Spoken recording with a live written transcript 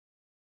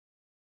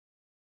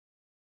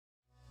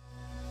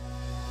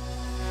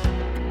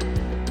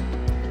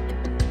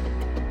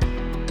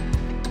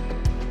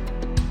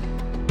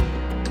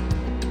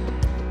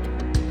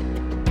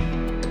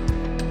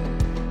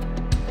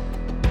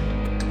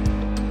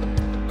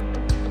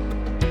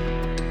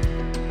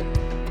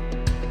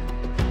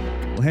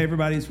Well, hey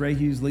everybody, it's Ray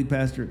Hughes, lead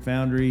pastor at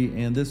Foundry,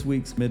 and this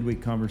week's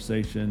midweek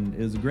conversation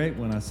is a great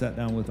one. I sat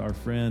down with our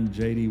friend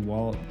JD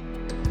Walt.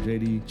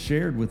 JD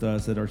shared with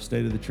us at our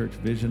State of the Church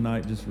Vision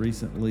Night just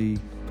recently.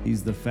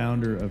 He's the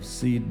founder of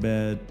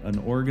Seedbed, an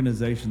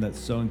organization that's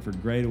sowing for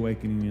great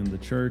awakening in the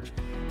church.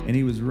 And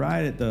he was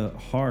right at the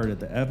heart, at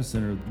the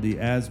epicenter of the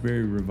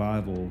Asbury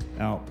Revival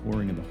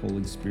outpouring of the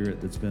Holy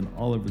Spirit that's been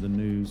all over the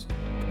news.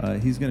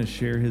 He's going to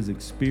share his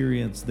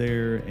experience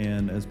there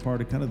and as part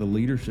of kind of the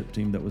leadership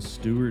team that was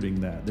stewarding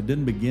that. They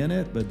didn't begin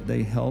it, but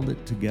they held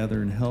it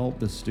together and helped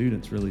the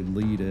students really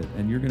lead it.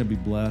 And you're going to be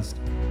blessed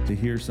to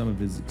hear some of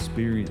his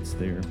experience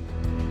there.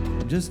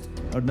 Just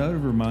a note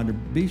of reminder,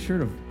 be sure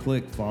to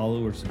click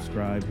follow or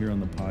subscribe here on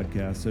the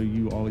podcast so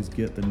you always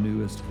get the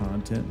newest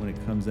content when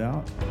it comes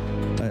out,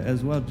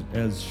 as well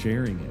as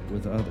sharing it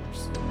with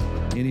others.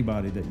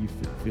 Anybody that you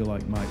feel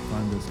like might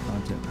find this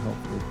content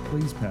helpful,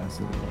 please pass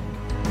it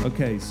along.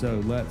 Okay,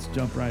 so let's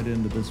jump right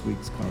into this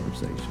week's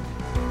conversation.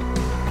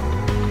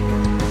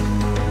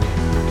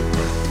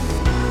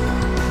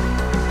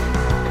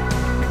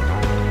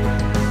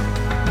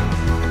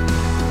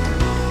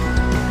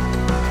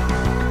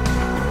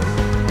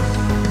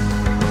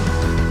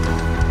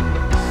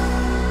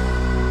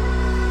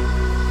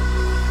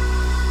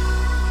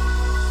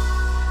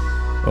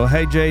 Well,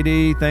 hey,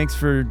 JD, thanks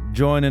for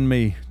joining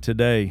me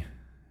today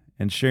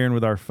and sharing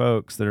with our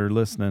folks that are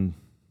listening.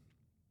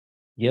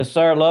 Yes,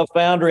 sir. I love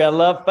Foundry. I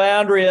love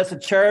Foundry. That's a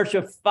church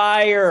of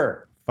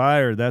fire.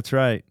 Fire, that's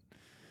right.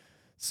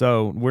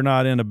 So we're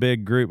not in a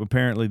big group.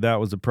 Apparently that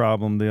was a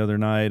problem the other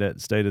night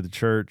at State of the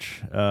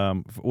Church.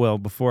 Well,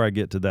 before I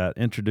get to that,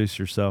 introduce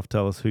yourself.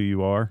 Tell us who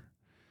you are.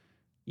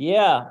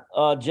 Yeah,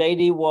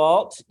 JD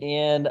Walt,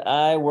 and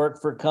I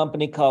work for a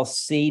company called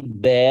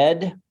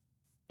Seedbed.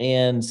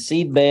 And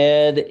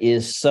Seedbed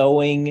is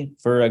sowing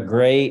for a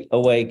great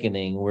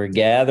awakening. We're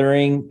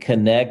gathering,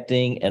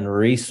 connecting, and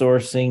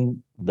resourcing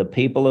the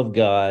people of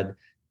God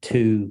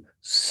to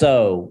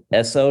sow,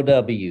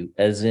 S-O-W,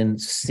 as in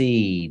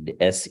seed,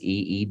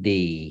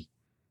 S-E-E-D-S,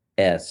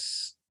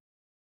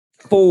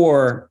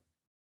 for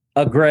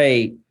a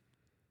great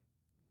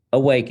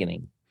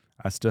awakening.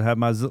 I still have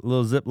my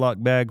little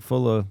Ziploc bag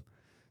full of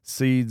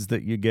seeds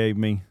that you gave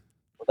me.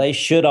 They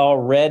should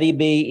already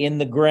be in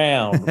the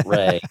ground,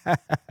 Ray.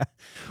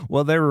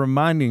 Well, they're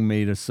reminding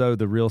me to sow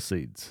the real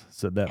seeds,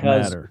 so that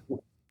matter.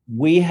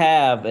 We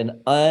have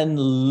an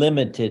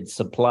unlimited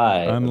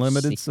supply.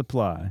 Unlimited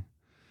supply.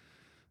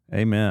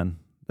 Amen.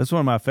 That's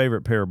one of my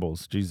favorite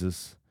parables,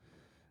 Jesus,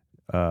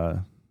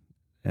 the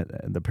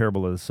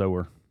parable of the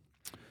sower.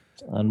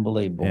 It's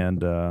unbelievable.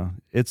 And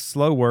it's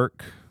slow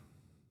work,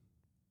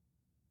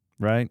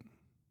 right?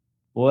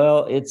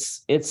 Well,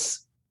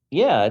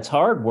 it's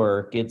hard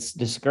work. It's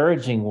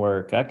discouraging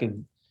work.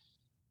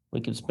 We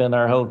could spend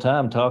our whole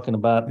time talking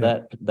about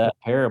that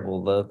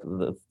parable.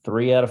 The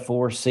 3 out of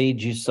 4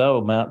 seeds you sow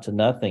amount to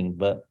nothing,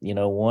 but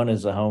one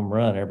is a home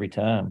run every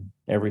time,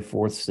 every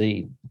 4th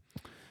seed.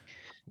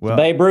 Well,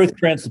 the Babe Ruth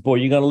principle.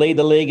 You're going to lead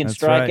the league and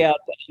strike out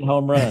 10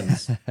 home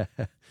runs.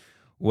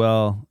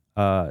 Well,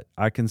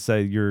 I can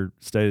say your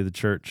State of the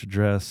Church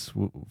address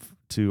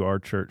to our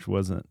church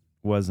wasn't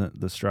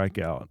the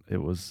strikeout.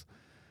 It was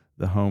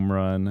the home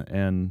run,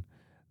 and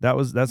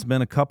that's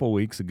been a couple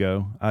weeks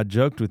ago. I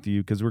joked with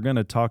you because we're going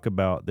to talk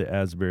about the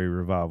Asbury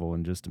Revival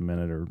in just a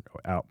minute, or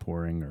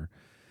outpouring or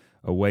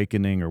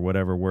awakening or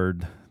whatever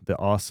word, the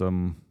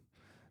awesome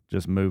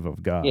just move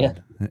of God. Yeah,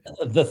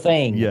 the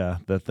thing. Yeah,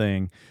 the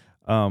thing.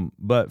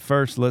 But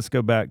first, let's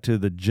go back to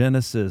the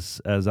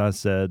Genesis. As I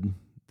said,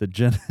 the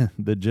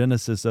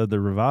Genesis of the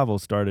revival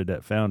started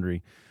at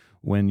Foundry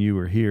when you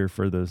were here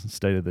for the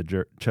State of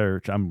the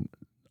Church. I'm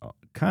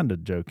kind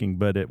of joking,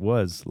 but it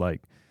was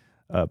like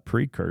a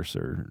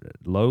precursor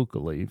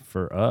locally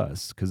for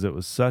us because it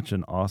was such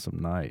an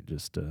awesome night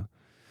just to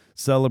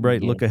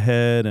celebrate, look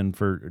ahead, and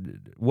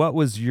what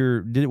did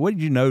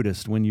you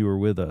notice when you were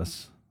with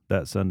us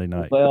that Sunday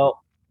night?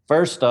 Well,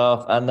 first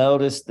off, I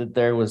noticed that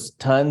there was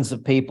tons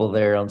of people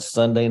there on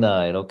Sunday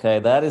night. Okay,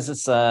 that is a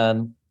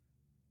sign.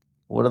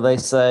 What do they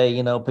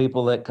say?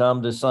 People that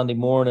come to Sunday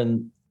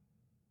morning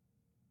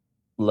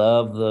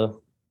love the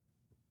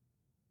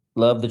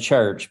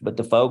church, but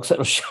the folks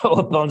that'll show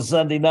up on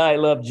Sunday night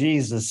love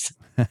Jesus.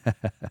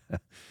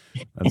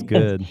 That's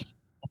good.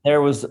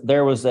 There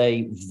was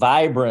a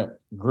vibrant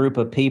group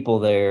of people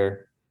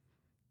there.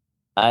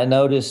 I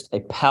noticed a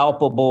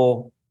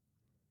palpable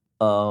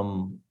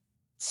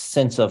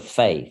sense of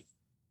faith,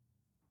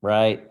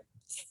 right?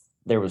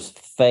 There was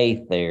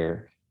faith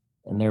there,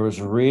 and there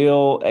was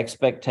real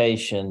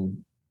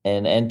expectation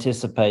and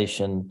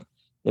anticipation.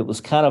 It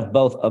was kind of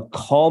both a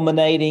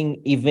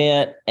culminating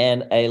event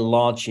and a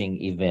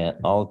launching event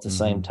all at the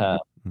same time.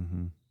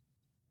 Mm-hmm.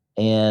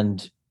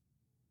 And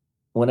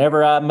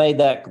whenever I made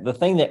that, the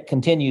thing that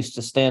continues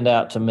to stand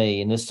out to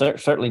me, and it's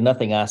certainly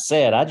nothing I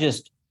said,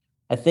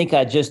 I think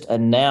I just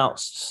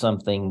announced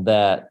something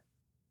that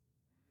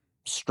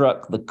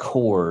struck the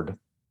chord,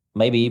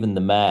 maybe even the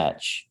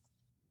match.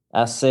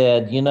 I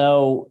said,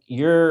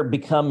 you're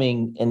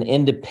becoming an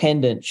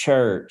independent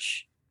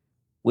church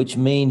which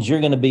means you're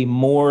going to be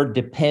more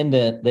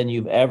dependent than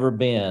you've ever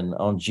been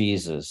on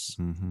Jesus.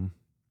 Mm-hmm.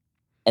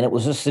 And it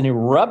was just an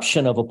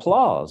eruption of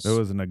applause. There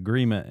was an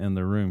agreement in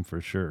the room for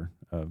sure.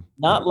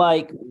 Not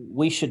like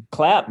we should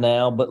clap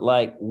now, but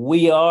like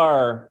we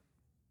are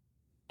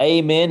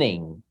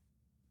amening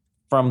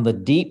from the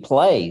deep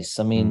place.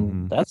 I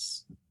mean,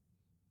 that's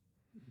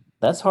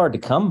hard to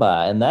come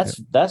by. And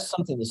that's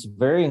something that's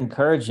very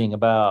encouraging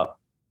about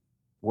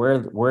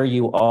where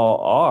you all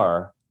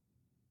are,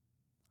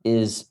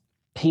 is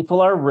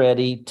people are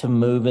ready to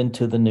move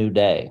into the new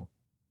day.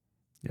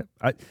 Yep.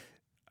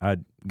 I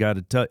got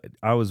to tell you,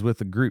 I was with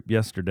a group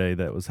yesterday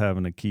that was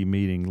having a key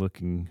meeting,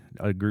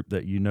 a group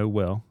that you know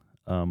well,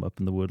 up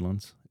in the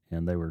Woodlands,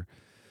 and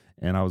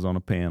I was on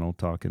a panel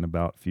talking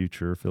about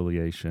future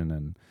affiliation,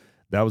 and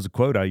that was a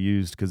quote I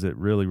used because it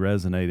really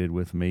resonated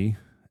with me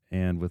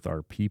and with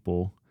our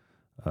people,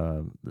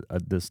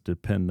 this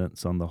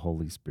dependence on the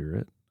Holy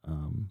Spirit.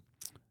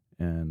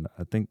 And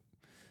I think,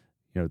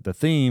 the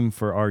theme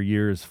for our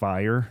year is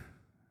fire,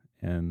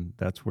 and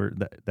that's where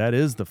that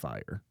is the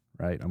fire,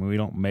 right? I mean, we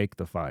don't make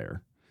the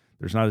fire.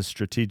 There's not a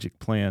strategic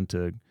plan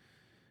to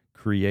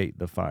create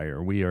the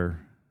fire. We are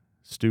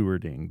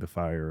stewarding the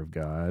fire of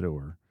God,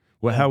 or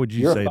how would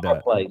you say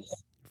that?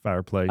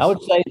 Fireplace. I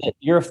would say that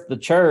you're the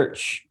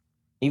church,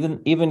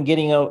 even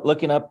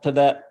looking up to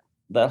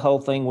that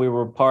whole thing we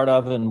were part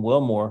of in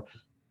Wilmore.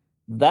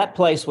 That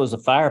place was a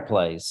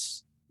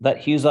fireplace. That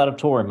Hughes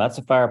Auditorium, that's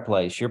a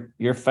fireplace.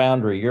 Your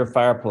foundry, your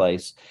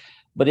fireplace.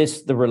 But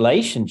it's the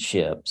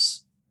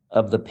relationships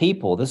of the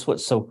people. This is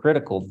what's so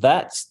critical.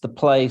 That's the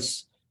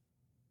place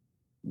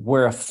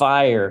where a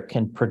fire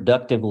can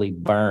productively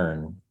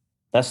burn.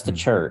 That's the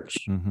church.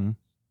 Mm-hmm.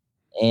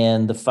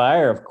 And the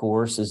fire, of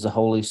course, is the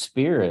Holy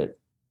Spirit.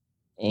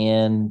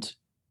 And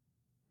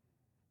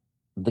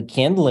the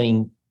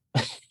kindling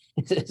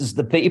is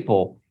the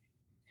people.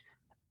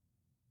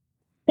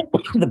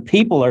 The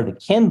people are the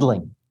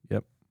kindling.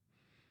 Yep.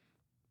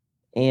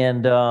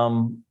 And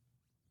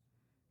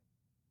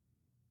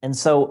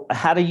so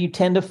how do you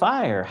tend a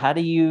fire? How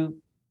do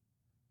you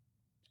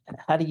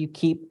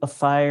keep a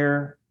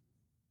fire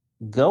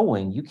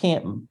going? You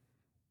can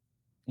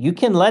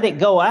let it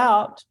go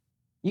out.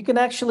 You can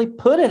actually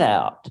put it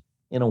out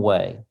in a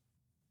way.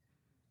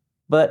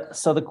 But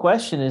so the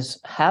question is,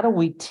 how do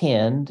we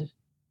tend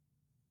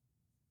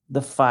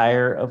the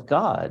fire of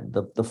God,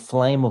 the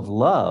flame of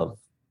love?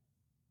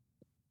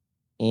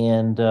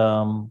 And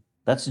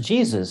that's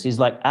Jesus. He's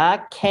like,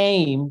 I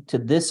came to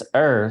this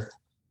earth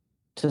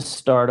to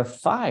start a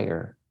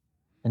fire,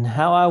 and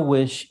how I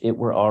wish it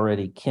were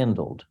already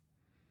kindled.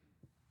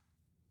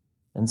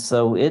 And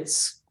so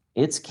it's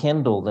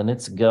kindled and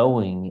it's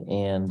going,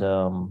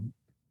 and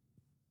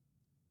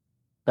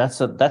that's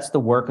the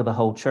work of the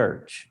whole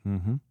church.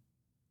 Mm-hmm.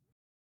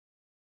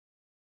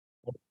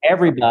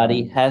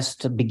 Everybody has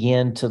to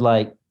begin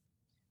to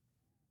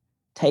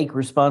take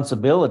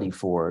responsibility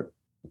for it.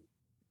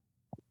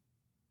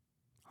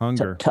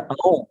 Hunger. To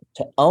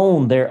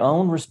own their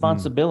own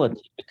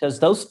responsibility, because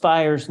those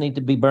fires need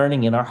to be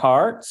burning in our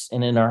hearts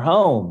and in our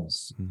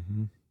homes,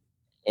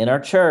 in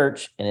our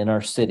church and in our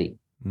city.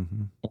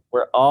 Mm-hmm.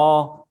 We're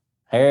all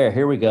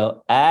here we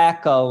go,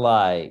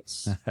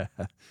 acolytes.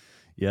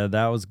 Yeah,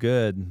 that was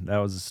good. That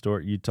was a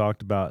story. You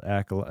talked about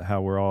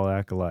how we're all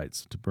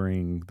acolytes to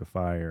bring the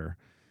fire,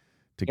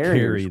 to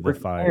carry the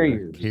fire,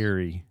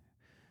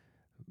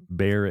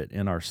 bear it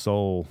in our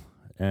soul.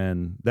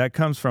 And that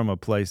comes from a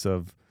place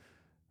of,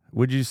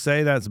 would you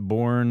say that's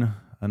born?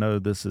 I know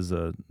this is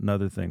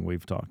another thing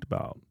we've talked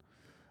about.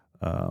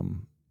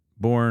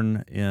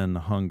 Born in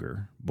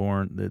hunger,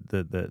 born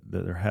that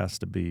there has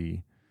to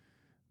be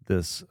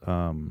this,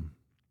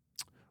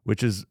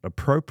 which is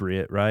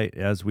appropriate, right?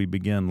 As we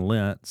begin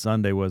Lent,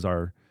 Sunday was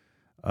our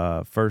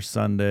first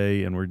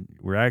Sunday, and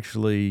we're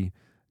actually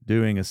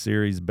doing a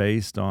series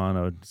based on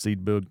a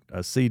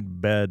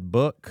Seedbed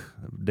book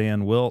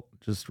Dan Wilt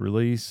just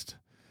released.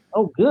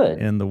 Oh, good.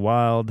 In the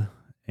Wild.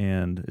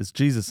 And it's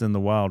Jesus in the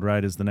Wild,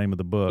 right, is the name of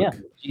the book. Yeah,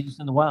 Jesus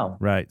in the Wild.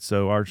 Right.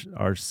 So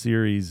our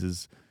series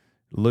is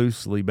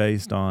loosely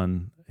based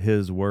on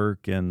his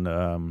work.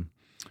 And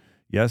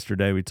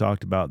yesterday we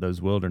talked about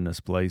those wilderness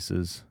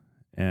places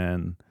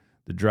and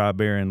the dry,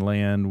 barren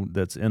land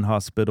that's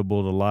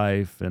inhospitable to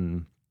life,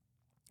 and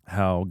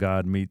how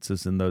God meets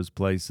us in those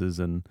places.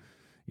 And,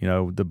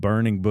 the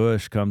burning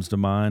bush comes to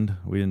mind.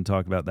 We didn't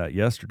talk about that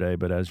yesterday,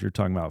 but as you're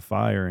talking about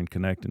fire and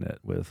connecting it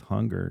with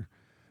hunger,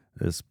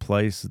 this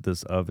place,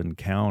 this of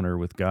encounter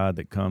with God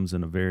that comes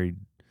in a very,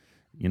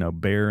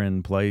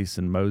 barren place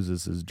in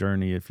Moses'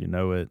 journey, if you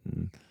know it.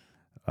 And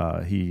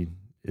he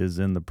is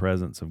in the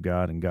presence of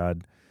God, and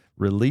God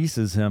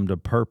releases him to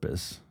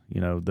purpose.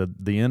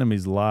 The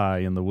enemy's lie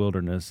in the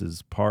wilderness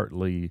is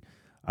partly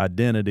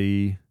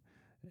identity.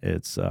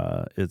 It's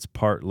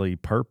partly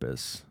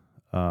purpose,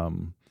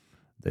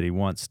 that he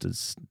wants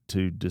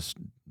to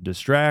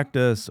distract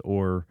us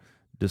or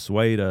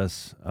dissuade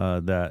us,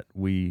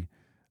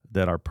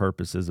 that our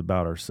purpose is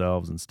about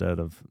ourselves instead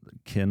of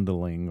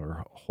kindling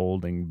or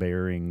holding,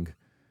 bearing,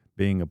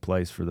 being a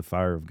place for the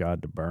fire of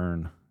God to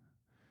burn.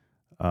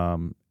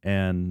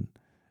 And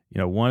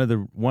one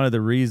of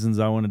the reasons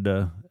I wanted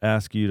to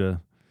ask you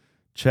to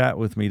chat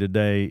with me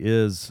today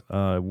is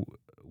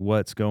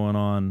what's going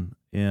on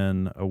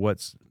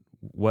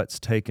what's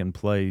taken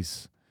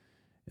place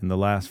in the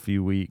last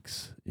few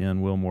weeks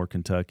in Wilmore,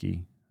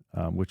 Kentucky,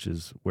 which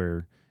is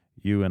where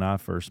you and I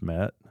first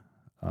met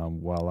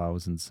while I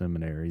was in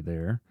seminary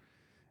there,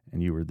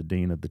 and you were the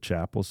dean of the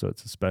chapel, so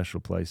it's a special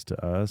place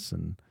to us.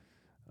 And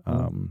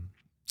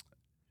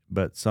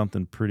but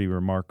something pretty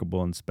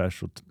remarkable and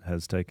special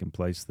has taken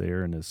place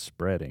there and is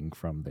spreading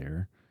from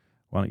there.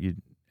 Why don't you?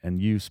 And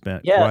you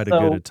spent quite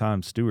a good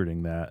time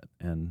stewarding that.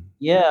 And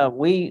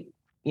we,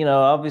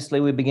 obviously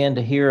we began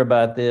to hear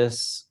about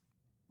this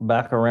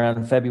back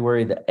around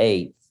February the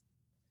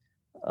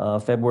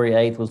 8th. February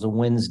 8th was a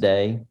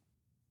Wednesday.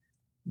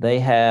 They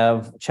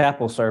have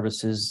chapel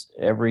services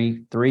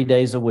every 3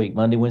 days a week,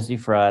 Monday, Wednesday,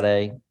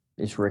 Friday.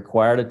 It's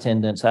required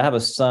attendance. I have a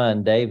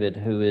son, David,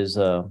 who is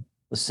a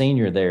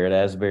senior there at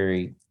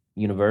Asbury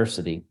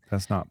University.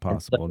 That's not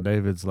possible.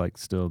 David's like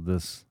still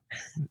this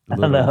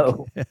little. I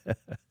know.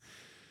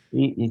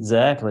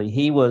 Exactly.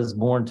 He was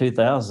born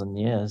 2000,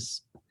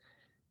 yes.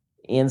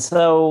 And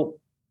so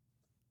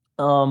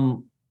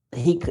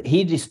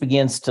he just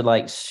begins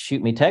to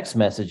shoot me text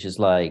messages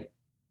like,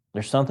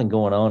 there's something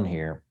going on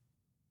here.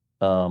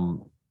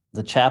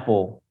 The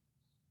chapel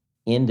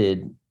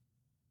ended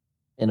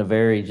in a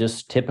very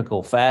just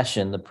typical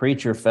fashion. The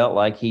preacher felt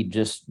like he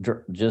just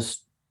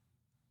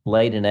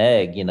laid an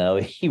egg,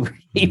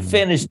 he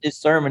finished his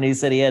sermon. He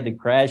said he had to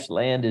crash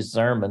land his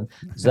sermon,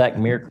 Zach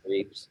Muir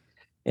creeps.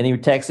 And he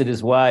texted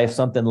his wife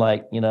something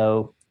like,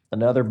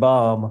 another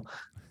bomb,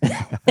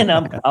 and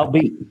I'll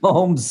be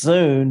home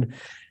soon.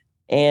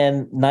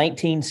 And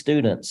 19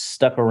 students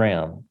stuck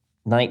around,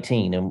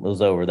 19, and it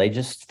was over. They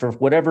just, for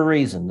whatever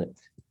reason,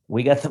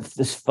 we got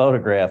this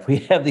photograph. We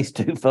have these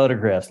two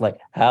photographs, like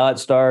how it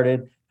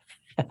started,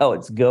 how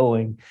it's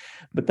going.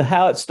 But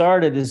how it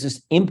started is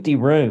this empty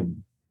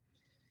room.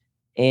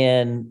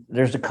 And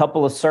there's a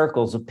couple of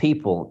circles of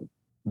people.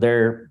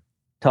 They're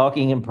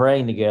talking and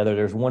praying together.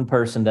 There's one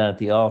person down at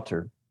the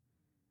altar.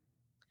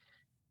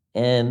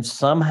 And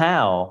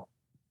somehow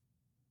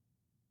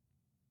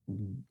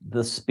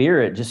the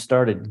Spirit just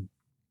started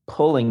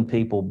pulling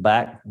people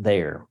back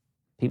there.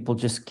 People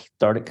just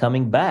started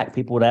coming back.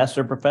 People would ask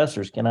their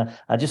professors,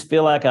 I just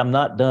feel like I'm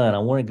not done. I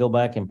want to go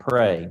back and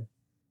pray.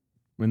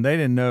 When they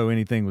didn't know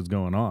anything was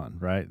going on,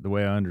 right? The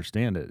way I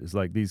understand it is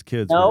like these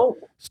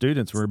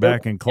students were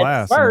back in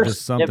class.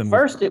 At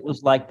first it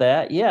was like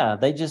that. Yeah.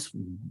 They just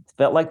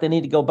felt like they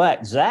need to go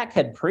back. Zach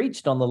had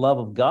preached on the love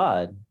of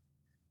God.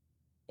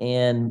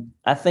 And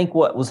I think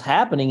what was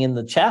happening in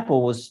the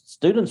chapel was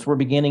students were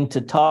beginning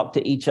to talk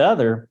to each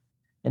other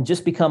and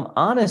just become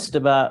honest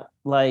about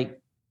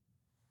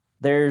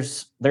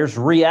there's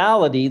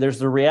reality. There's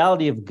the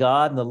reality of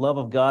God and the love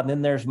of God. And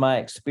then there's my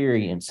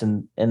experience.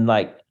 And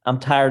I'm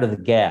tired of the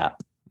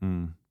gap.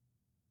 And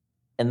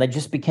they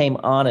just became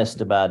honest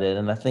about it.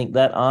 And I think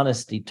that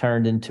honesty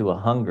turned into a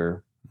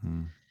hunger.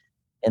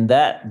 And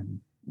that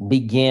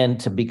began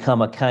to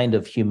become a kind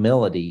of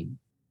humility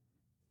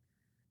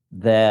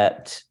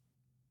that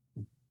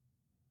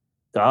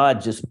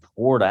God just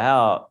poured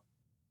out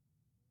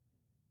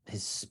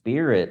his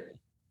Spirit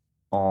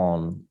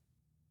on.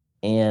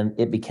 And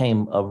it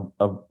became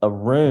a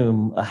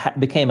room,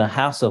 became a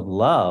house of the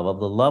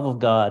love of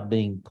God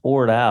being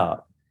poured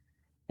out.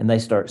 And they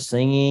start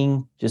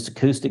singing, just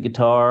acoustic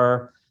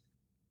guitar,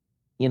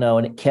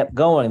 and it kept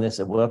going. They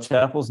said, well,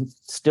 chapel's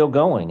still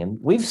going. And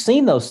we've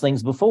seen those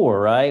things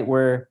before, right?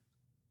 Where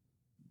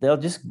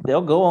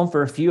they'll go on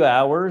for a few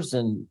hours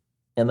and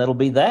that'll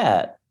be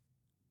that.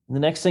 And the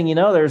next thing you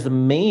know, there's a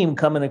meme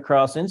coming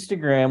across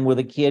Instagram with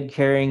a kid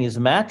carrying his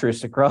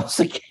mattress across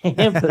the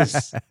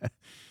campus.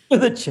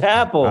 The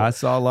chapel. I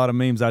saw a lot of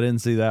memes. I didn't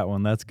see that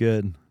one. That's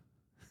good.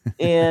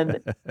 and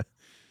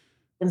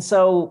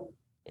so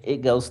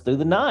it goes through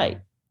the night.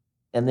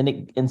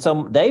 And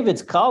so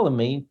David's calling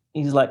me.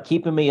 He's like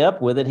keeping me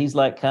up with it. He's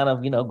like kind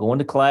of, going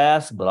to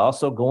class, but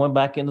also going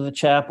back into the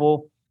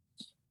chapel,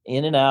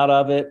 in and out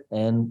of it,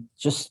 and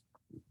just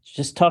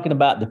talking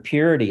about the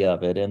purity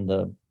of it and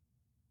the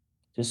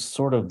just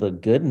sort of the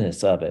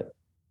goodness of it.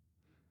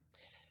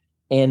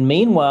 And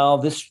meanwhile,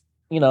 this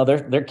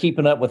they're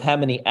keeping up with how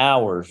many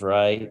hours,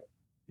 right?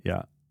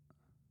 Yeah.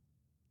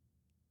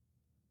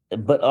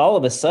 But all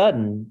of a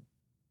sudden,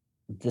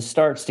 this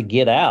starts to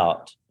get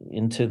out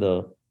into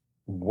the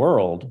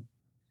world,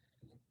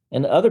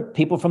 and other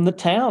people from the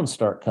town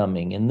start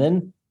coming, and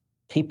then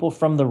people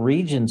from the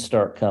region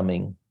start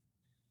coming,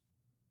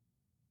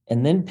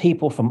 and then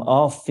people from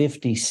all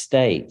 50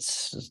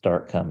 states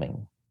start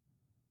coming,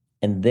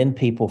 and then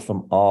people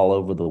from all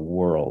over the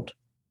world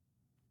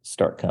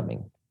start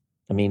coming.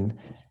 I mean,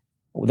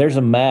 there's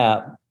a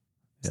map.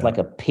 It's like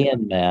a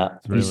pin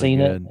map. Have you seen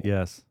it?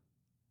 Yes.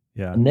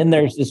 Yeah. And then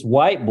there's this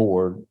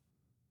whiteboard,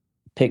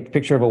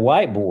 picture of a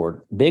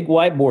whiteboard, big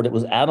whiteboard that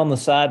was out on the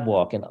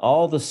sidewalk, and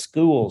all the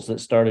schools that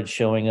started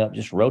showing up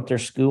just wrote their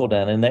school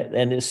down,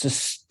 and it's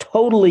just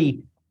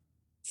totally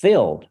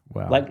filled.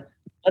 Wow. Like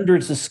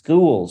hundreds of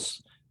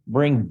schools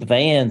bring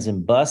vans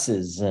and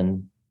buses,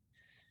 and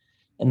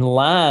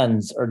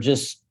lines are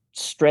just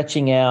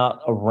stretching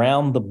out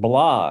around the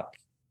block.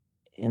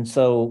 And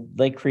so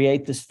they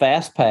create this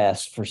fast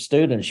pass for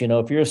students.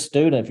 If you're a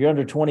student, if you're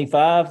under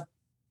 25,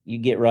 you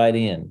get right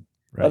in.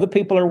 Right. Other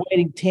people are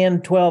waiting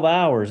 10, 12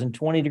 hours in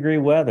 20-degree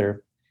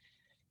weather.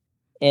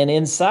 And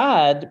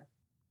inside,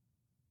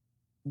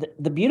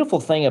 the beautiful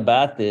thing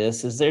about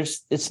this is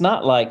it's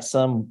not like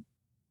some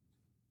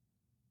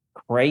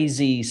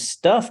crazy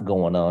stuff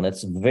going on.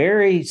 It's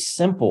very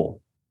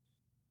simple.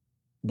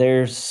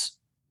 There's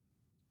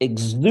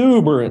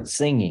exuberant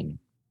singing.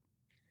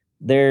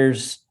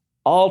 There's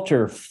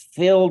altar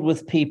filled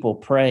with people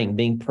praying,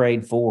 being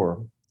prayed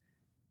for.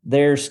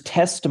 There's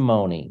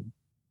testimony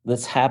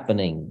that's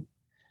happening.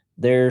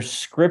 There's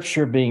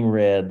scripture being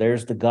read.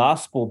 There's the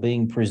gospel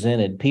being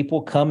presented.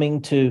 People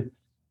coming to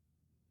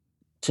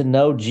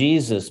know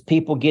Jesus.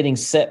 People getting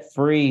set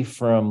free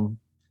from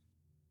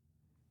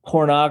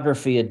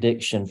pornography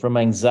addiction, from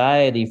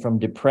anxiety, from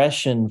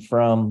depression,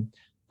 from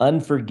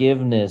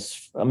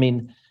unforgiveness. I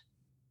mean,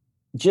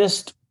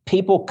 just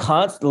people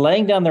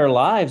laying down their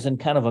lives in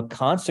kind of a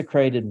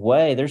consecrated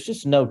way. There's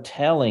just no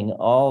telling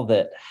all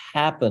that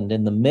happened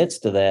in the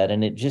midst of that.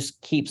 And it just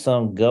keeps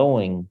on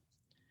going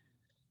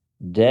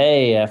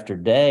day after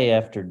day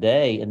after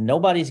day. And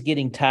nobody's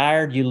getting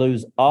tired. You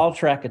lose all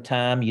track of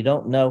time. You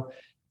don't know.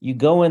 You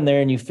go in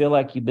there and you feel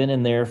like you've been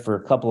in there for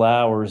a couple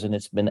hours and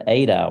it's been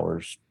 8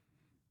 hours.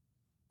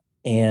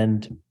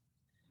 And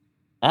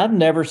I've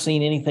never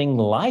seen anything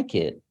like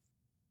it.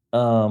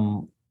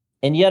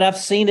 And yet I've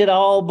seen it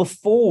all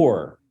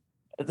before.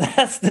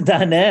 That's the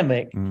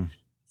dynamic.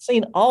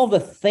 Seen all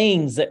the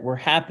things that were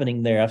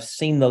happening there. I've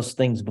seen those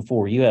things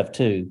before. You have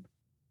too.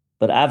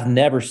 But I've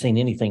never seen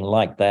anything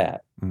like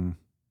that.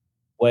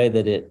 Way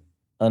that it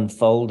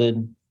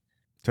unfolded.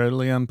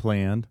 Totally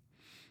unplanned.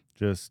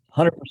 Just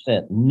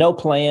 100%. No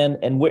plan.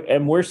 And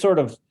we're sort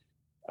of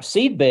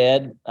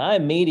Seedbed. I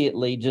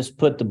immediately just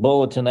put the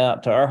bulletin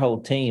out to our whole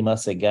team. I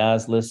said,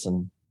 guys,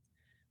 listen.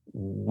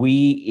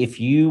 If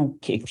you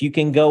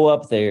can go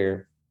up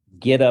there,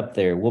 get up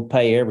there. We'll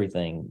pay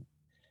everything.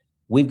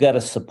 We've got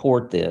to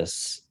support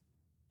this.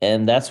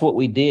 And that's what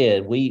we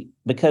did.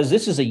 Because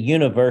this is a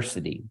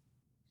university.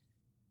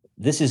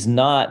 This is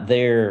not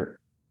this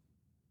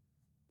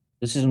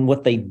isn't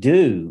what they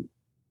do.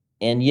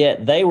 And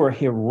yet they were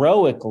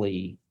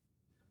heroically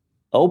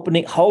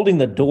holding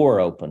the door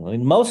open. I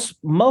mean,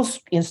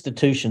 most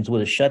institutions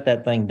would have shut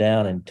that thing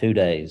down in 2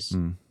 days.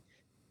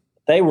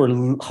 They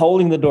were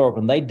holding the door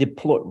open. They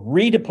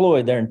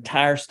redeployed their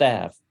entire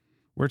staff.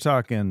 We're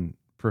talking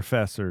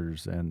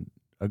professors and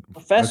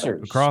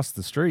professors across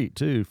the street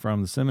too,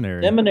 from the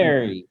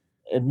seminary.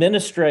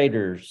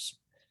 Administrators.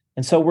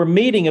 And so we're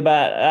meeting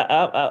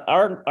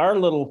about our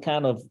little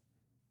kind of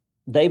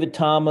David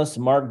Thomas,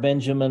 Mark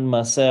Benjamin,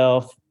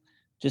 myself,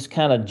 just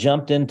kind of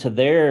jumped into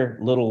their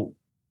little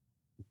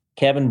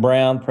Kevin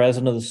Brown,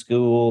 president of the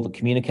school, the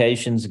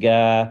communications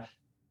guy,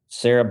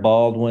 Sarah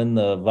Baldwin,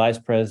 the vice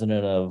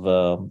president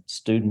of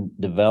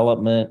student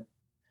development,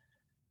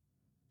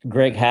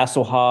 Greg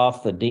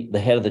Hasselhoff, the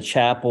head of the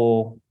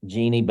chapel,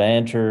 Jeannie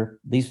Banter.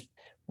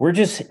 We're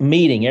just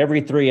meeting every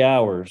 3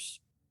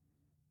 hours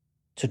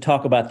to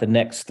talk about the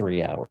next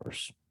 3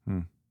 hours.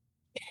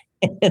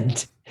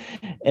 And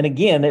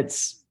again,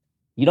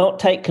 you don't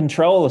take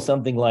control of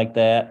something like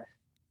that.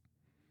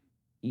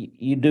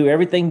 You do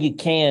everything you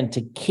can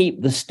to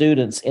keep the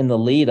students in the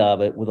lead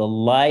of it with a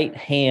light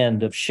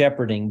hand of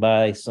shepherding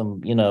by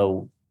some,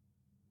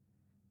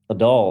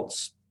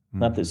 adults.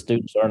 Not that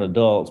students aren't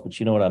adults, but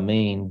you know what I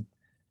mean.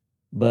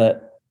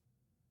 But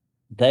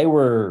they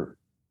were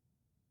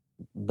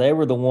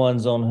the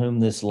ones on whom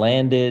this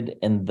landed,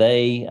 and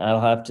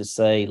I'll have to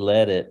say,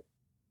 led it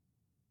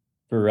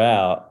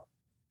throughout.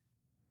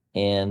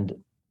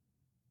 And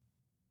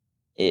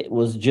it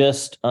was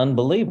just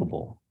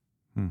unbelievable.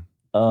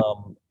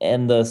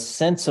 And the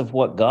sense of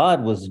what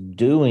God was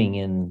doing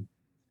in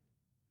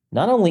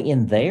not only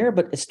in there,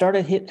 but it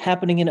started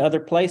happening in other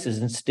places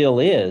and still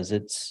is.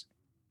 It's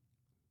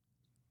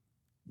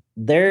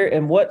there.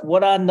 And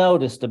what I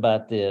noticed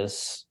about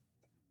this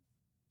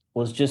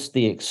was just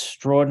the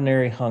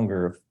extraordinary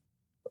hunger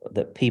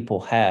that people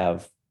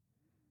have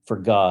for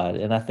God.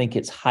 And I think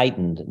it's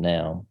heightened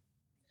now.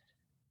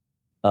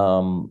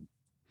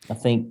 I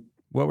think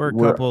what were a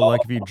couple, like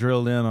if you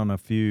drilled in on a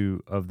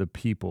few of the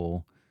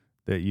people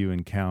that you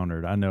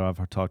encountered. I know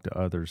I've talked to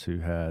others who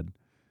had,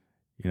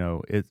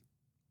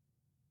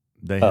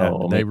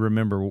 they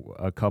remember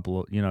a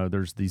couple of,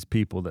 there's these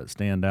people that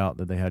stand out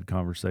that they had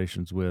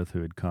conversations with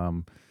who had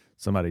come.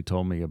 Somebody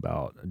told me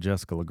about,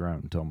 Jessica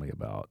LeGrone told me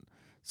about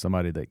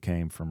somebody that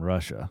came from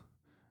Russia.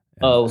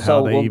 And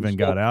how they even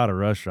got out of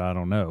Russia, I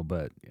don't know,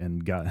 but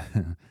nothing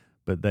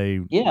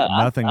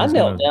was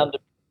knelt down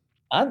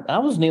I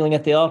was kneeling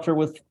at the altar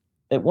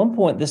at one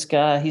point, this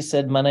guy, he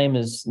said, my name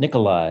is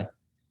Nikolai.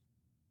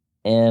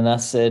 And I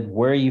said,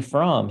 where are you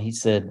from? He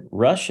said,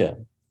 Russia.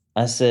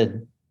 I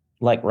said,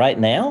 like right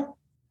now?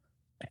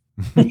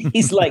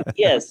 He's like,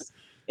 yes.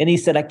 And he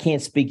said, I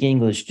can't speak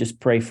English. Just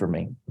pray for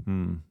me.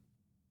 Hmm.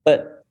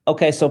 But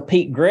okay, so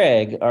Pete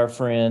Gregg, our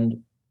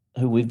friend,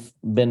 who we've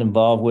been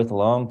involved with a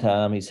long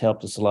time, he's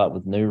helped us a lot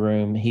with New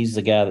Room. He's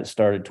the guy that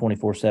started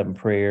 24/7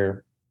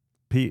 prayer.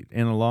 Pete,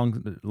 in a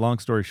long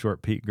story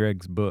short, Pete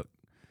Gregg's book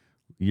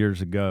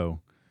years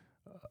ago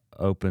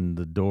opened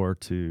the door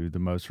to the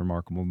most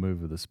remarkable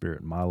move of the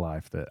Spirit in my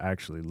life that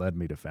actually led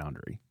me to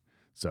Foundry.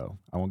 So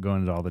I won't go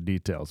into all the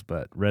details,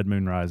 but Red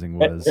Moon Rising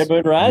was Red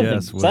Moon Rising,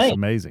 yes, was same.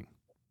 amazing.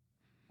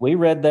 We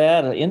read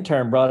that. An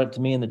intern brought it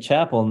to me in the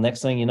chapel, and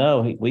next thing you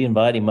know, we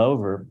invite him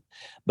over.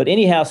 But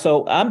anyhow,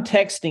 so I'm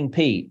texting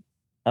Pete.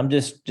 I'm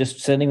just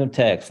sending him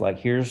text like,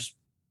 here's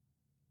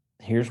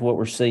what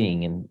we're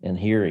seeing and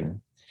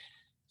hearing.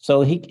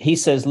 So he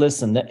says,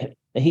 listen,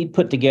 he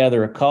put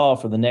together a call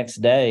for the next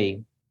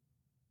day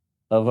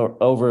of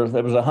over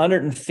there was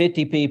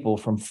 150 people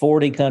from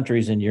 40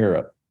 countries in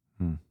Europe.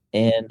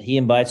 And he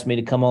invites me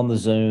to come on the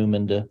Zoom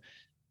and to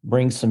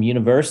bring some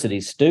university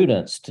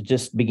students to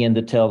just begin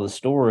to tell the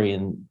story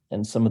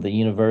and some of the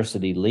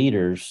university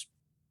leaders.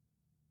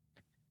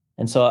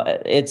 And so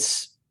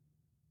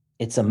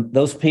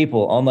those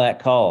people on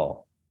that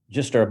call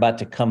just are about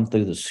to come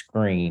through the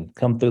screen,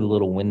 come through the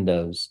little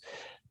windows,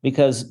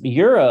 because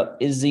Europe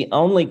is the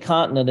only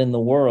continent in the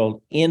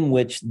world in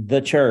which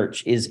the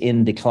church is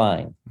in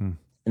decline.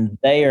 And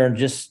they are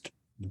just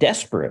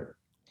desperate.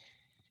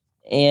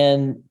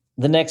 And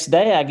the next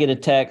day I get a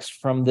text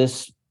from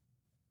this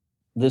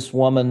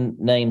woman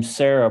named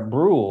Sarah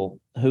Brule,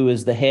 who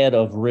is the head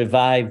of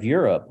Revive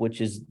Europe,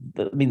 which is,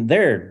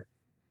 they're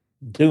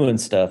doing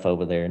stuff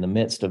over there in the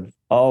midst of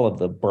all of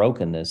the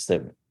brokenness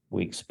that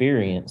we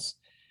experience.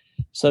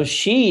 So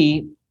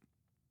she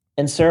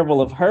and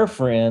several of her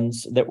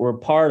friends that were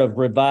part of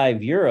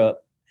Revive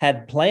Europe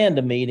had planned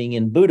a meeting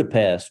in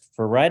Budapest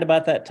for right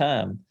about that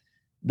time.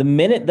 The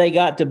minute they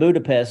got to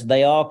Budapest,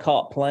 they all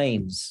caught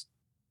planes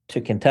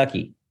to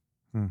Kentucky.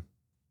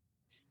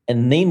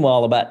 And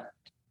meanwhile, about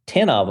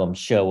 10 of them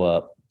show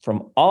up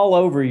from all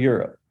over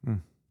Europe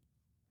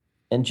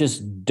and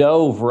just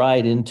dove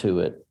right into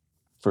it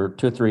for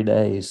 2 or 3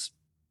 days.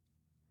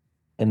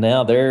 And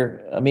now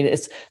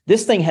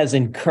this thing has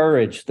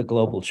encouraged the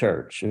global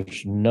church.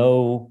 There's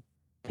no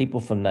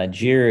people from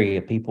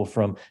Nigeria, people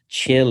from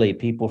Chile,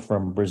 people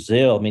from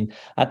Brazil.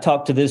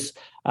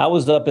 I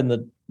was up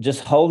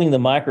just holding the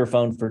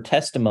microphone for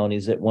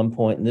testimonies at one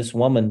point, and this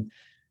woman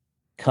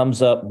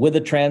comes up with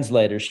a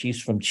translator. She's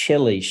from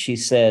Chile. She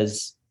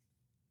says,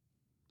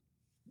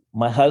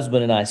 my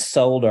husband and I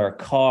sold our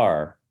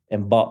car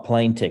and bought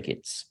plane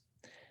tickets.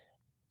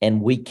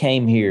 And we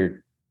came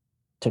here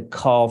to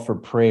call for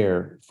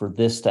prayer for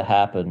this to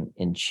happen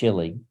in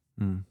Chile.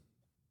 And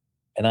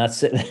I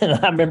said, and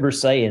I remember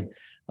saying,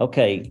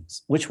 okay,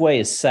 which way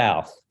is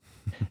south?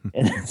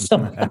 And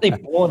somebody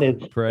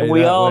pointed, and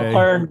we all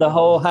turned the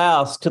whole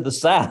house to the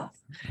south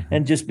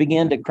and just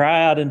began to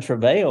cry out in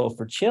travail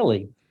for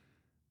Chile.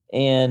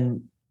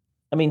 And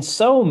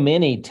so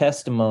many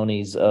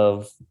testimonies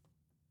of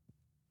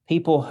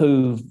people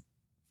who've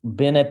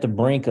been at the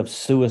brink of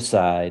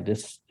suicide.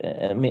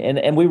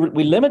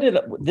 We limited.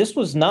 This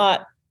was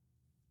not.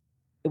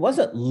 It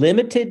wasn't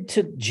limited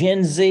to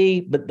Gen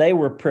Z, but they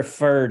were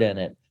preferred in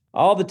it.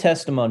 All the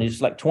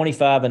testimonies, like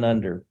 25 and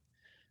under,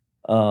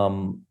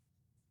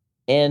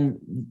 and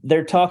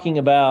they're talking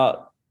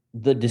about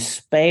the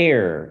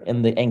despair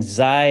and the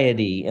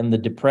anxiety and the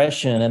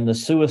depression and the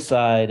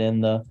suicide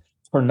and the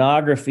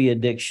pornography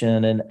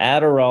addiction and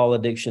Adderall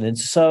addiction. And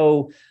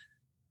so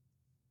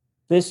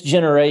this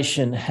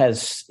generation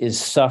is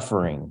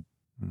suffering,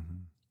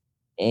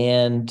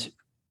 and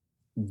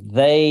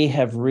they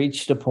have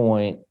reached a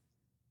point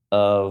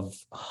of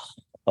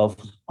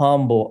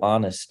humble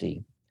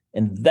honesty.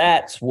 And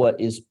that's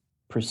what is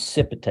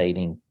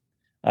precipitating.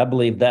 I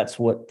believe that's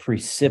what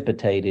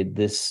precipitated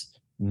this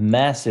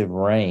massive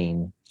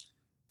rain.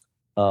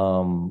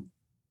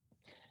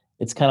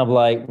 It's kind of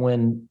like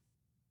when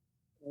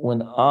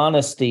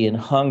honesty and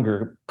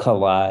hunger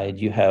collide,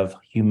 you have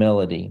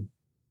humility.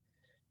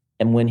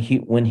 And when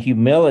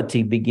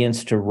humility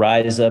begins to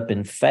rise up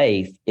in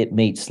faith, it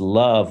meets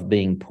love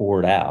being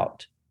poured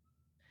out.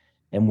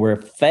 And where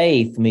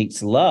faith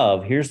meets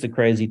love, here's the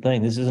crazy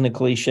thing. This isn't a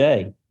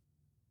cliche.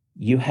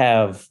 You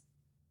have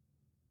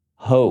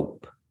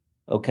hope.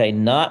 Okay,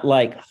 not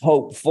like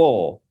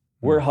hopeful.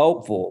 We're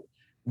hopeful.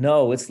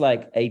 No, it's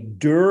like a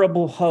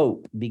durable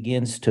hope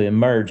begins to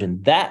emerge.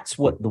 And that's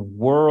what the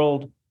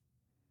world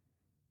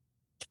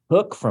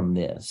took from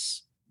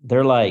this.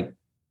 They're like,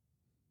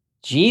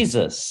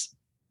 Jesus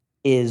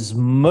is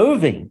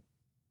moving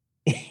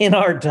in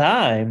our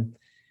time.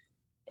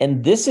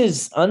 And this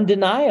is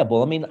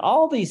undeniable.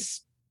 All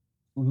these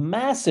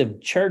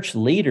massive church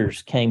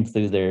leaders came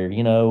through there,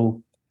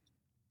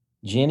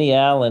 Jenny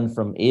Allen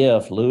from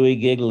If, Louis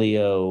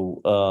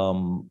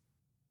Giglio,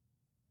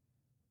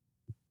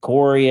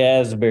 Corey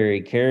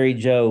Asbury, Carrie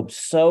Job,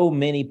 so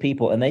many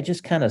people, and they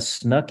just kind of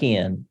snuck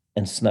in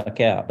and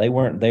snuck out. They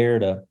weren't there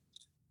to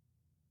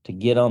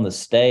get on the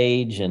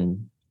stage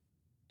and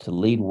to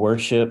lead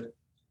worship.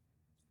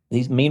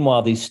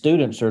 Meanwhile, these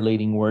students are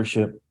leading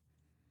worship,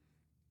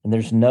 and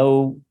there's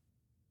no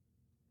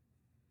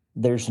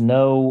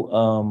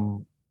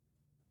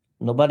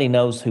nobody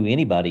knows who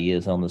anybody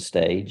is on the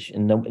stage,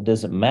 and it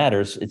doesn't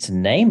matter. It's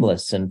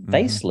nameless and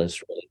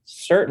faceless. Really.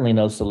 Certainly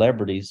no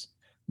celebrities.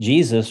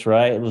 Jesus,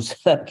 right? It was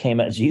that came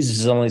out. Jesus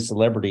is the only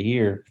celebrity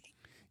here.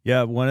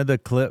 Yeah, one of the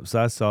clips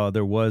I saw,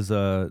 there was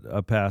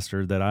a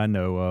pastor that I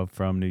know of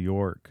from New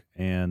York,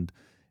 and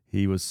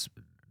he was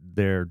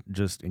there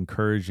just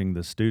encouraging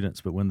the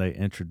students. But when they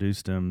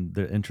introduced him,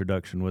 the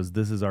introduction was,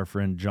 "This is our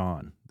friend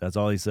John." That's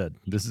all he said.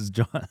 "This is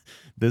John.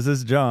 This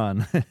is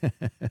John."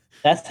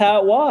 That's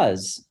how it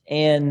was,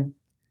 and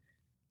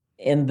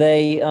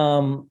they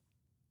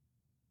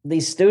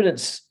these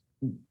students,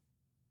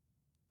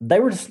 they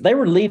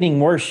were leading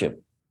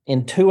worship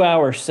in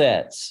 2-hour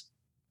sets,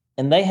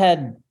 and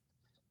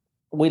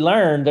we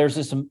learned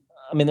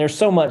there's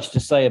so much to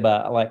say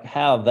about like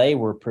how they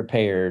were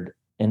prepared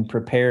and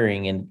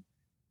preparing, and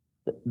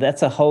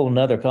that's a whole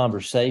nother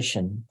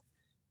conversation.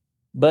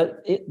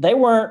 But they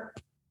weren't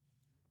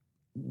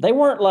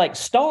like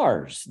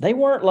stars. They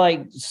weren't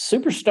like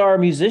superstar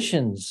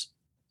musicians.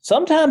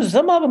 Sometimes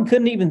some of them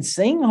couldn't even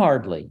sing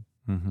hardly.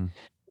 Mm-hmm.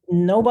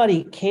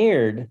 Nobody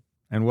cared.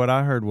 And what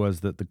I heard was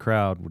that the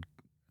crowd,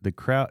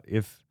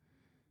 if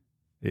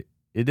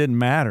it didn't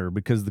matter,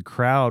 because the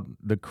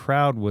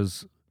crowd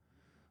was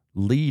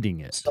leading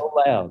it So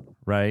loud,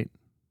 right?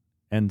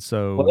 And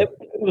so, well,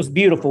 it was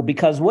beautiful,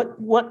 because what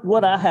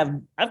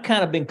I've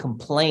kind of been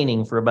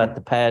complaining for about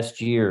the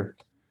past year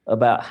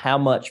about how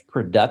much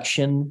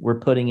production we're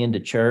putting into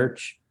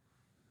church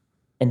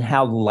and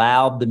how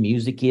loud the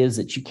music is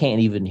that you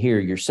can't even hear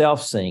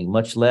yourself sing,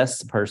 much less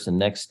the person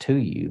next to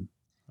you.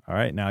 All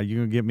right, now you're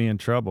gonna get me in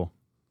trouble.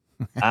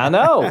 I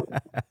know.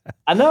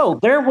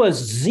 There was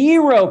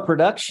zero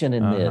production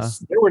in this.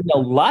 There were no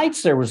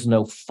lights. There was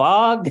no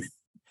fog.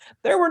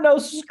 There were no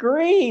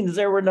screens.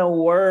 There were no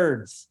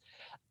words.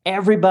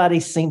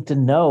 Everybody seemed to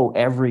know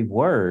every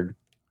word,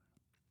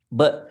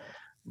 but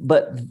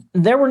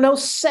there were no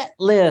set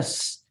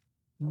lists.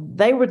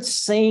 They would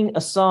sing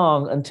a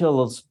song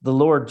until the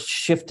Lord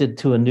shifted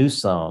to a new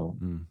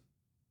song.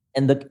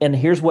 And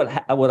here's what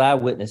I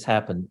witnessed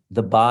happen.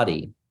 The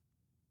body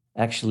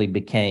actually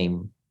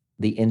became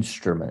the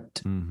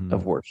instrument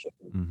of worship.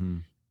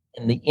 And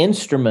the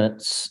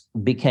instruments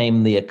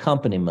became the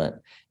accompaniment.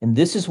 And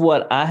this is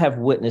what I have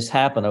witnessed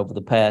happen over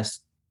the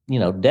past,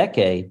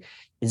 decade,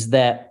 is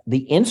that the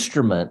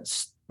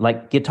instruments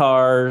like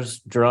guitars,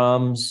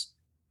 drums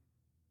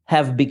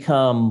have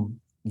become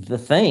the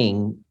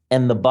thing,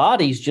 and the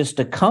body's just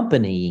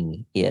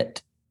accompanying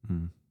it.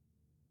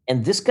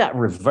 And this got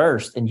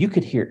reversed, and you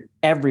could hear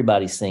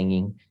everybody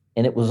singing,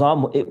 and it was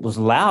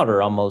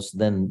louder almost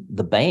than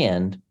the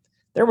band.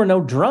 There were no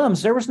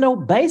drums. There was no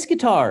bass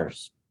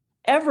guitars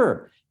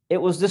ever.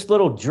 It was this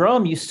little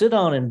drum you sit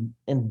on,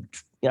 and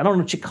I don't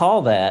know what you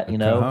call that,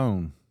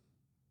 Cajon.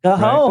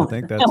 Cajon. Right? I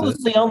think that's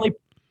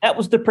that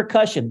was the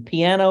percussion,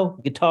 piano,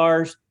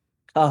 guitars,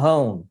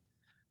 cajon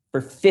for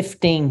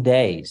 15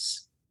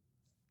 days.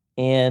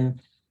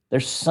 And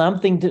there's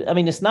something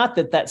it's not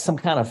that that's some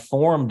kind of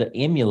form to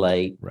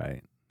emulate,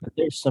 right? But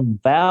there's some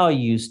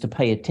values to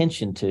pay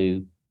attention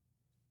to.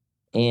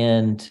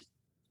 And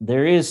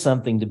there is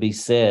something to be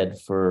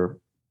said for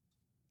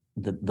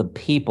the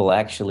people,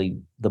 actually,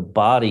 the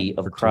body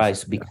of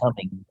Christ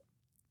becoming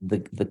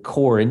the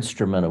core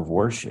instrument of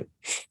worship.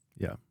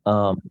 Yeah.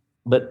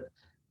 But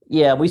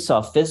yeah, we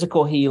saw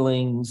physical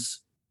healings.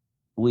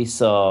 We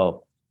saw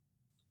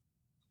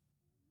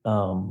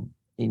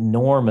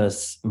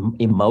enormous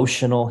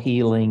emotional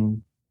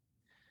healing,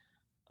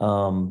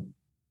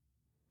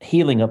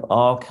 healing of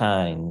all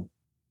kind,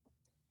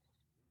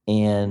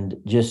 and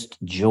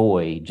just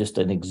joy, just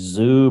an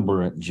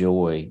exuberant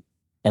joy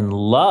and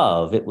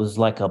love. It was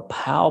like a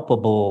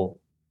palpable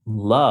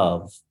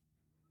love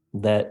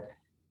that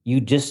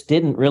you just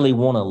didn't really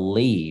want to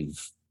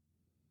leave.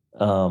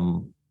 I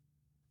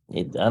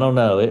don't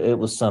know. It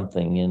was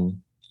something.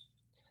 And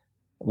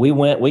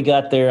we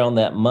got there on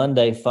that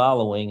Monday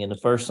following, and the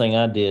first thing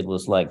I did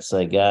was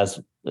say, guys,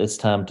 it's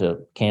time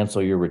to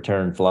cancel your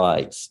return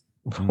flights.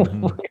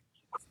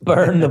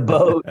 Burn the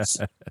boats.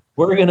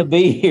 We're going to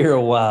be here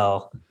a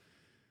while.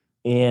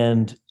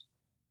 And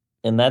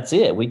that's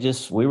it. We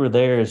were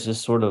there as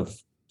just sort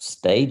of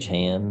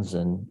stagehands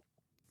and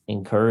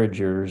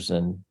encouragers.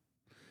 And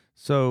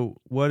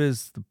so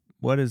this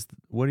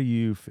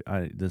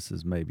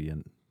is maybe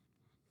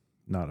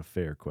not a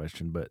fair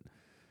question, but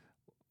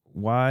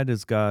why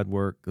does God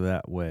work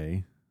that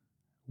way?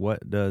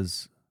 What do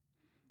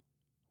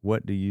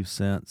you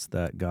sense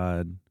that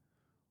God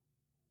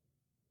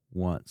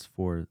wants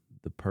for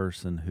the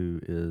person who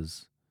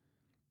is,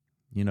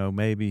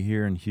 maybe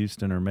here in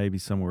Houston or maybe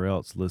somewhere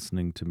else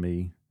listening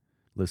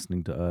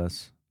to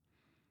us,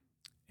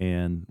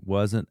 and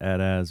wasn't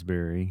at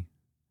Asbury,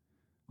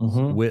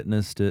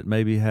 witnessed it,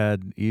 maybe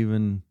had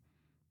even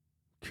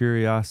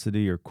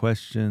curiosity or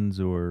questions,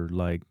 or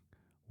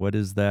what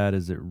is that?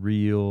 Is it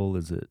real?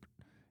 Is it,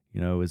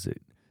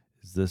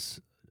 is this,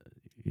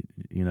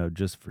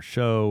 just for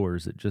show, or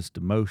is it just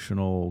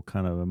emotional,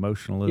 kind of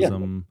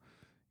emotionalism?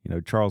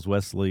 Charles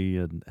Wesley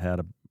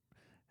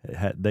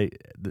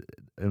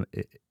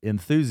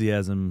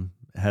enthusiasm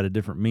had a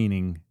different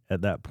meaning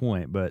at that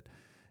point, but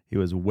he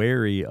was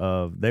wary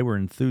of, they were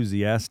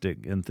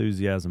enthusiastic.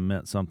 Enthusiasm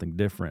meant something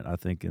different, I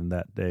think, in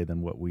that day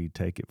than what we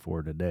take it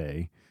for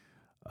today.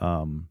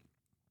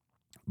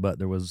 But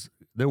there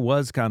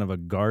was kind of a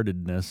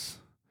guardedness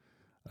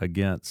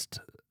against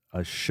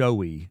a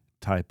showy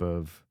type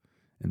of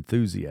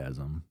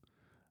enthusiasm,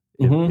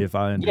 if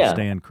I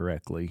understand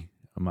correctly.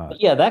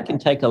 That can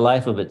take a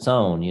life of its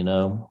own,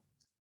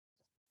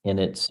 and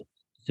it's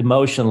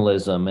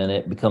emotionalism, and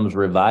it becomes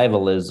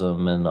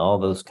revivalism and all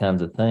those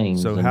kinds of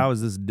things. So how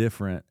is this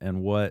different,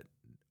 and what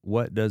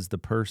does the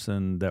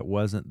person that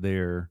wasn't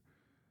there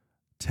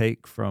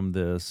take from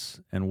this,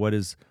 and what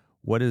is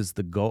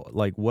the goal?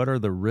 Like, what are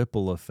the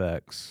ripple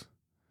effects?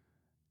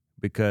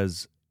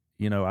 Because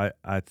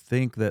I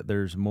think that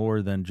there's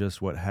more than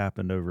just what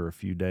happened over a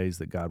few days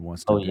that God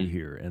wants to do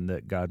here, and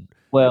that God.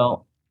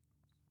 Well,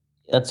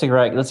 that's a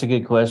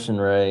good question,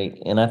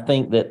 Ray. And I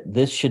think that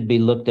this should be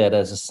looked at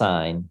as a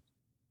sign.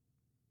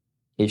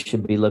 It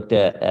should be looked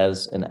at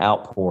as an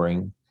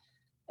outpouring,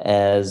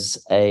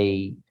 as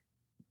a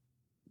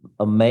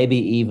maybe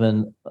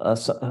even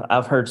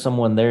I've heard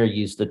someone there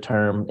use the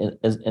term,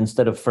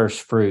 instead of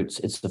first fruits,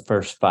 it's the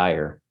first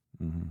fire.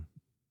 Mm-hmm.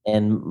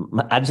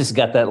 And I just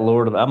got that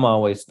I'm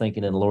always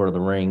thinking in Lord of the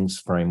Rings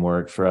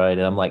frameworks, right?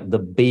 And I'm like, the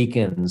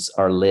beacons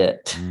are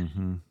lit.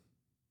 Mm-hmm.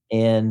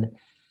 And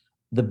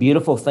the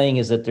beautiful thing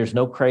is that there's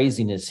no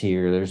craziness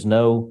here. There's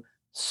no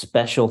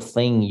special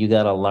thing you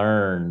got to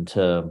learn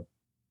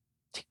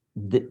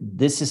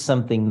this is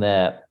something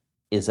that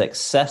is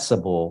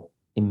accessible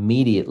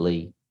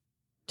immediately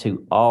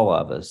to all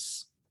of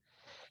us.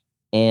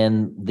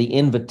 And the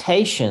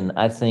invitation,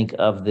 I think,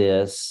 of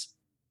this.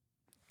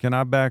 Can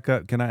I back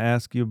up? Can I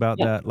ask you about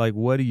that? Like,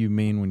 what do you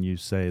mean when you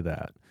say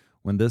that?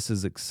 When this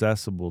is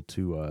accessible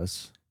to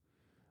us,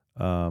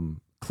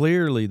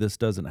 clearly this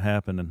doesn't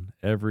happen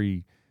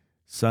every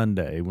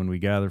Sunday when we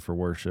gather for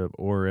worship,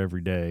 or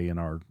every day in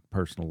our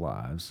personal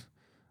lives.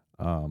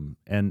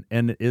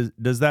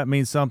 Does that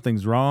mean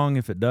something's wrong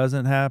if it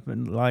doesn't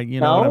happen? Like,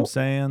 know what I'm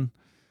saying?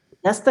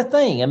 That's the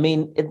thing. I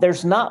mean,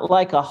 there's not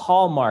like a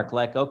hallmark,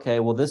 like, okay,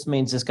 well, this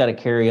means it's got to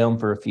carry on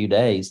for a few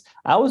days.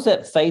 I was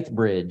at Faith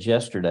Bridge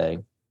yesterday,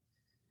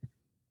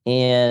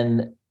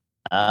 and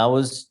I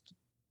was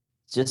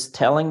just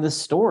telling the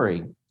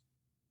story,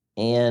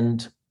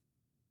 and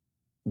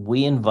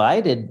we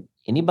invited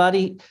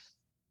anybody.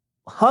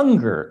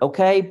 Hunger,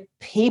 okay?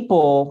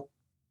 People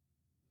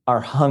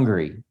are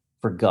hungry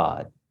for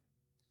God.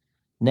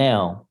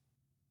 Now,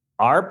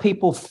 are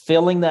people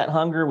filling that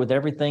hunger with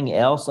everything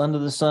else under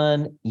the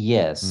sun?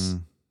 Yes.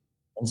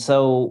 And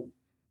so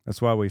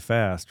that's why we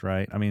fast,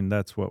 right? I mean,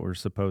 that's what we're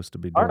supposed to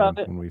be doing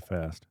when we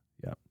fast.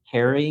 Yeah.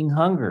 Carrying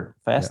hunger.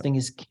 Fasting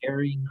is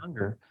carrying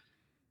hunger.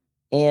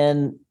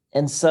 And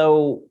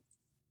so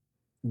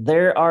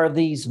there are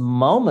these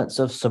moments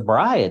of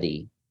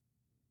sobriety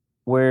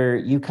where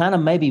you kind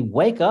of maybe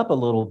wake up a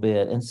little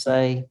bit and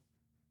say,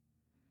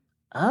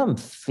 I'm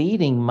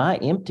feeding my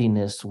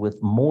emptiness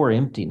with more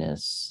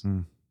emptiness.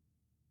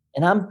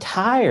 And I'm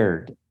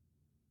tired.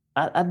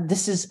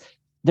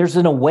 There's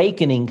an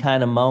awakening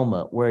kind of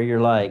moment where you're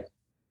like,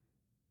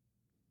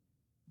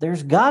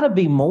 there's got to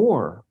be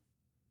more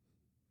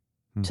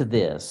to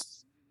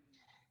this.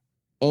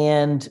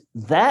 And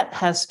that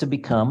has to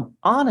become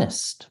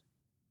honest.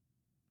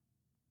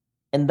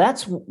 And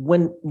that's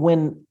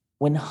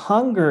when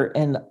hunger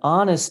and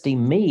honesty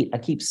meet, I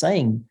keep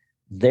saying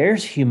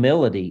there's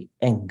humility,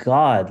 and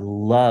God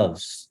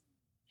loves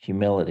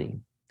humility.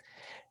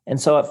 And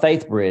so at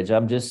Faith Bridge,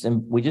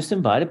 we just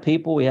invited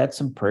people. We had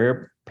some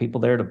prayer people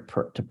there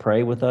to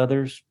pray with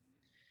others.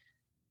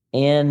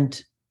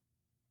 And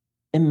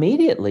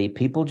immediately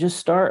people just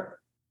start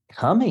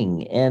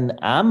coming, and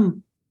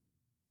I'm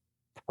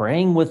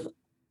praying with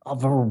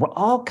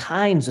all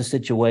kinds of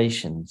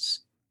situations.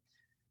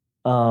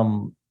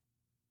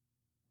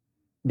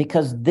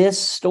 Because this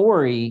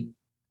story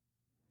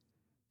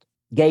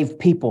gave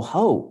people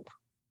hope.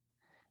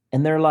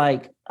 And they're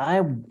like,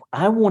 I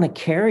want to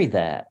carry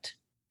that.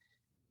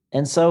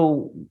 And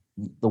so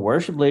the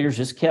worship leaders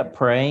just kept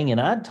praying.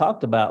 And I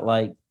talked about,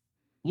 like,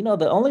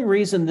 the only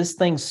reason this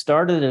thing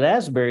started at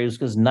Asbury was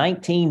because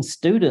 19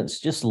 students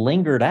just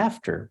lingered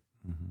after.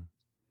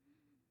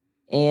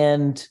 Mm-hmm.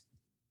 And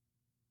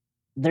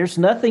there's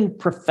nothing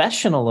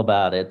professional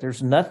about it.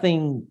 There's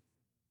nothing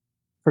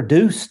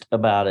produced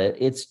about it.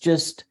 It's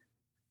just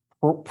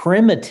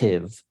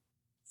primitive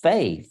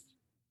faith.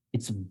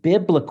 It's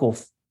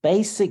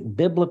basic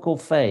biblical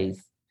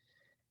faith.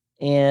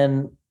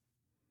 And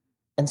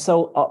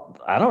so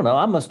I don't know,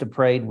 I must have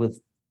prayed with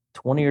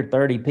 20 or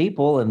 30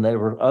 people, and there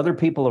were other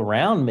people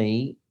around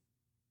me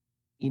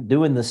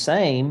doing the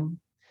same.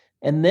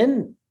 And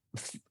then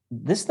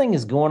this thing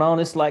is going on.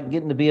 It's like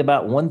getting to be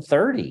about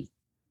 1:30.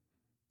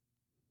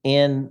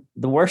 And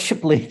the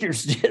worship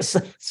leaders just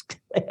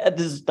had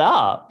to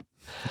stop.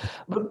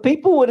 But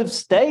people would have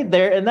stayed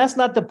there, and that's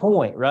not the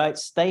point, right?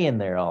 Staying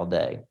there all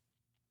day.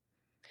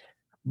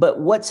 But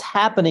what's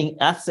happening,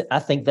 I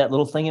think that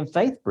little thing in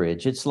Faith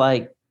Bridge, it's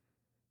like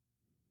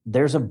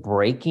there's a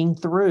breaking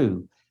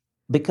through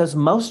because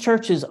most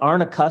churches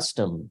aren't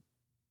accustomed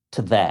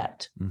to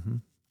that. Mm-hmm.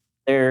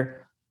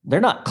 They're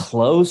not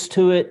close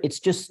to it. It's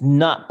just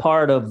not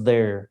part of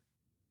their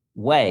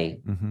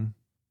way. Mm-hmm.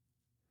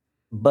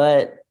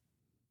 But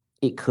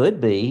it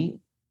could be.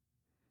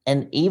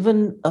 And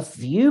even a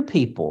few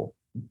people,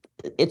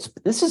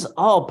 this is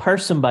all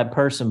person by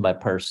person by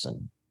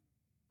person.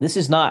 This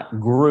is not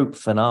group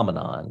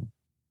phenomenon.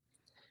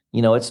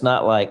 It's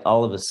not like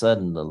all of a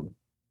sudden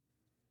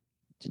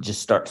it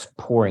just starts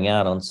pouring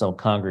out on some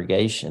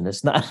congregation.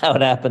 It's not how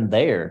it happened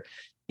there.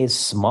 It's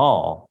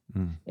small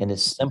and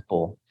it's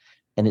simple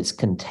and it's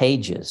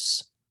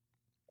contagious.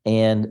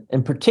 And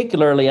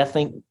particularly, I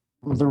think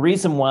the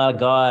reason why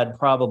God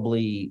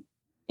probably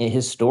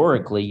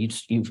historically,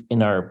 you've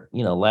in our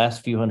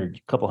last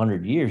couple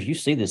hundred years, you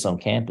see this on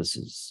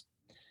campuses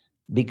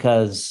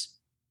because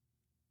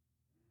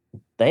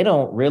they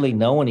don't really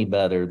know any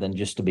better than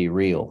just to be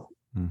real.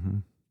 Mm-hmm.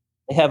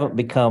 They haven't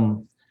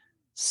become,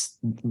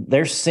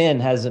 their sin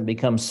hasn't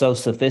become so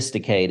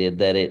sophisticated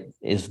that it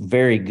is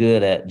very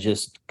good at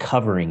just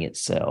covering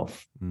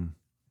itself,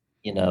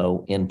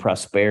 in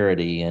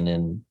prosperity and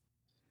in,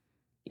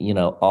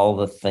 all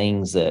the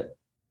things that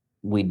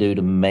we do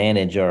to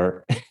manage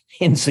our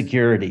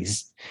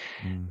insecurities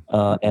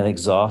and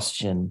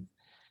exhaustion.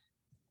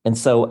 And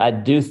so I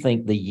do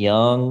think the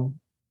young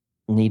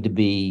need to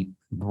be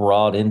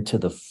brought into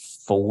the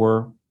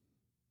fore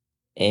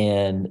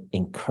and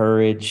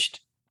encouraged,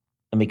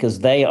 and because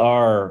they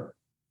are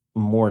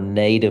more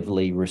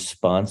natively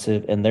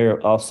responsive and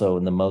they're also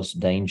in the most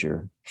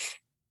danger.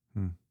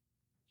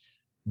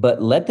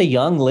 But let the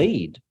young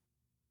lead.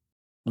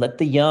 Let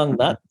the young,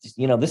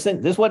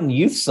 this wasn't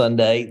Youth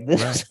Sunday.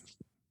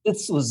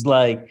 This was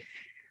like,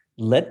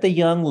 let the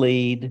young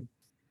lead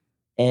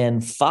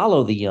and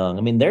follow the young.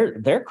 I mean,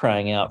 they're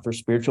crying out for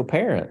spiritual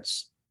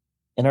parents,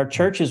 and our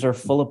churches are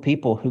full of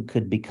people who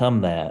could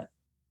become that.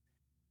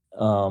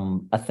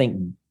 I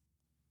think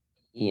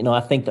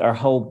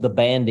the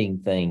banding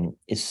thing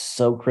is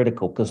so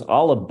critical because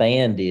all a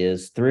band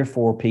is 3 or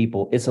 4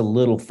 people. It's a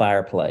little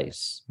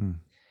fireplace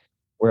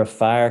where a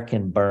fire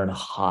can burn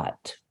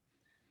hot,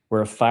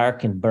 where a fire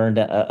can burn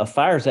down. A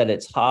fire's at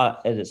its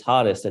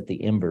hottest at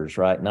the embers,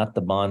 right? Not the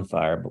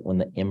bonfire, but when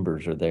the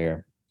embers are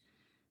there.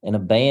 And a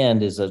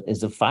band is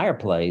a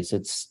fireplace.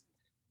 It's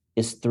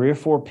 3 or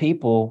 4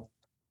 people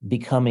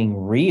becoming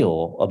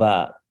real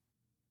about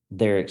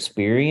their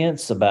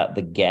experience, about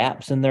the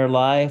gaps in their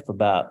life,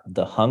 about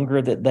the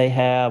hunger that they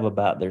have,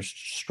 about their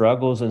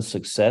struggles and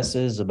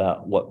successes,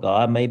 about what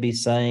God may be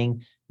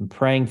saying, and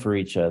praying for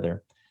each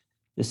other.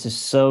 This is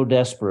so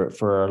desperate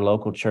for our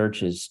local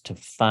churches to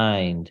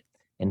find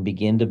and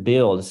begin to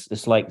build.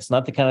 It's like, it's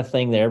not the kind of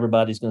thing that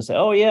everybody's going to say,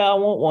 "Oh yeah, I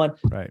want one."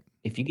 Right.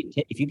 If you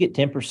get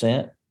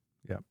 10%,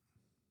 yeah,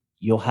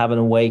 you'll have an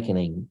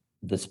awakening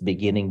that's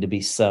beginning to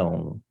be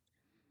sown,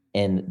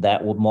 and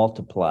that will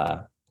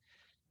multiply.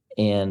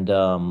 And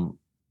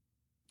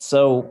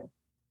so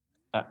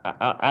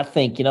I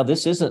think,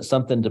 this isn't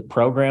something to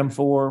program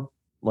for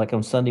like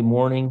on Sunday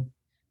morning,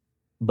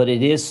 but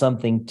it is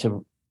something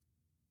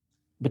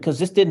because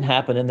this didn't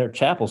happen in their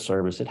chapel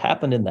service. It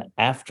happened in the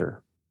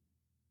after,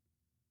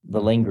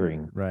 the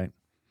lingering. Right.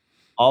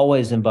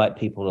 Always invite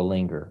people to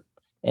linger.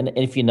 And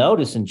if you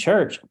notice in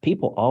church,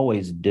 people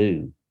always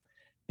do,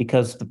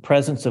 because the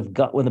presence of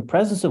God, when the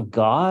presence of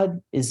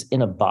God is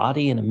in a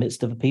body in the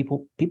midst of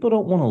people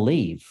don't want to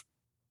leave.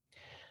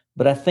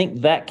 But I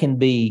think that can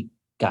be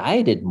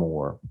guided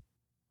more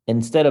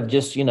instead of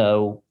just,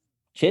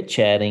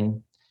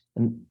 chit-chatting,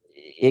 and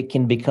it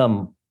can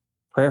become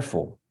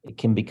prayerful. It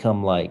can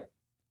become like,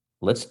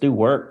 let's do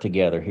work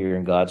together here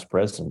in God's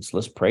presence.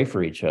 Let's pray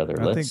for each other.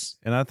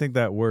 I think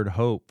that word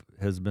hope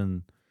has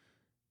been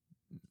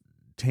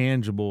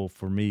tangible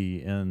for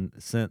me in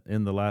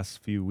the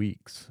last few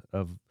weeks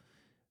of,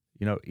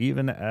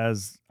 even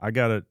as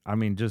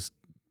just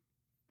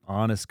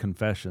honest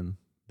confession,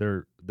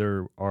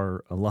 there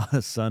are a lot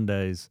of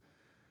Sundays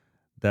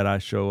that I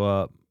show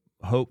up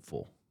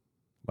hopeful,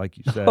 like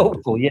you said.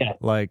 Hopeful, yeah.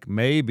 Like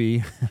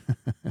maybe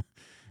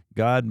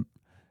I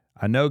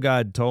know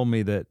God told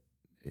me that,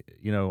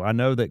 I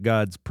know that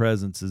God's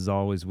presence is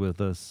always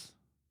with us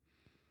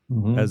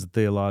as a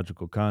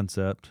theological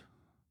concept,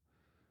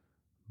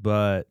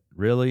 but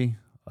really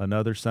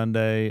another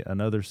Sunday,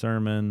 another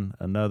sermon,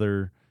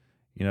 another,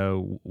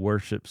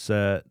 worship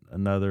set,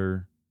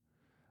 another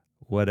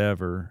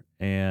whatever.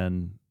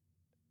 And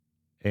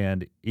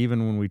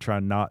even when we try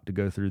not to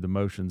go through the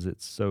motions,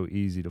 it's so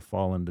easy to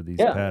fall into these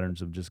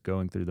patterns of just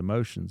going through the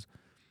motions.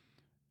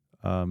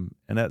 And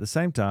at the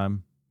same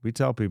time, we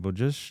tell people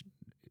just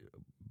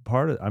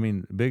the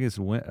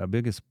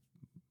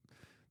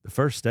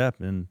first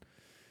step in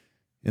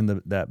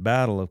that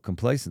battle of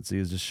complacency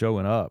is just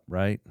showing up,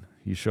 right?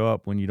 You show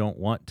up when you don't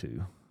want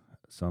to.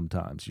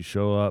 Sometimes you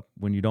show up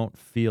when you don't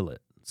feel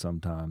it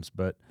sometimes,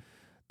 but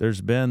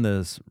there's been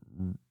this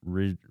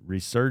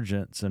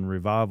resurgence and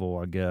revival,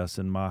 I guess,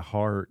 in my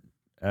heart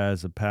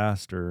as a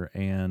pastor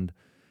and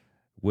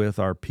with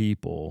our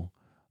people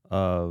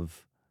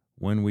of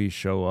when we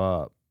show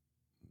up,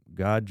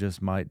 God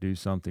just might do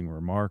something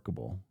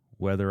remarkable,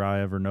 whether I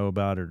ever know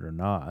about it or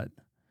not,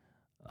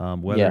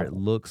 whether it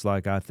looks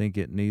like I think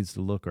it needs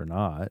to look or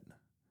not.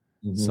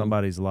 Mm-hmm.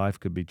 Somebody's life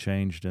could be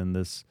changed in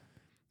this,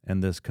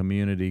 and this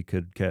community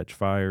could catch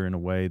fire in a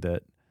way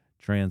that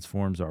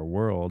transforms our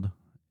world.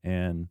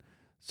 And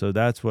so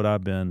that's what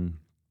I've been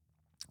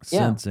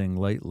sensing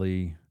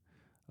lately.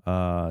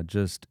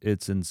 Just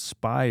it's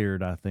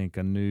inspired, I think,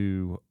 a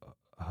new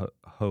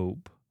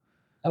hope.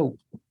 Oh,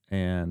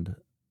 and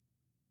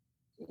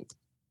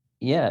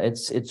yeah,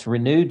 it's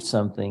renewed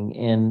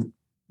something.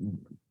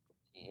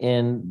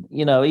 And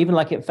even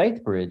like at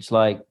Faith Bridge,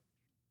 like,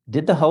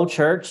 did the whole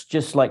church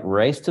just like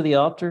race to the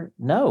altar?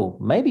 No,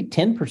 maybe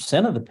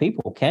 10% of the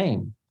people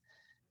came.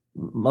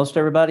 Most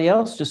everybody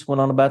else just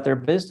went on about their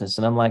business.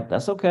 And I'm like,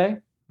 that's okay.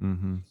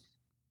 Mm-hmm.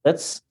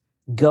 Let's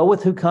go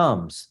with who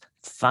comes.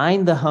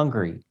 Find the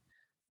hungry.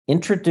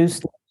 Introduce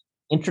them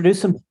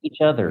to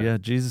each other. Yeah,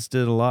 Jesus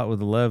did a lot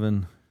with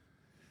 11.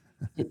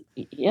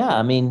 Yeah,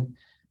 I mean,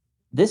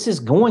 this is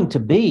going to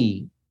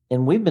be,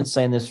 and we've been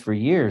saying this for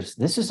years,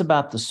 this is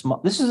about the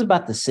small, this is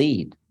about the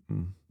seed.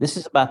 Mm. This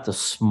is about the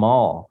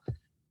small.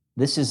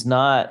 This is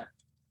not,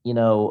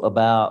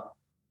 about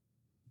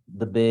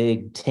the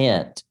big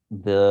tent,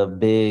 the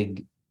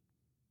big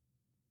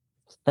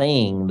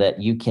thing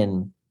that you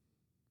can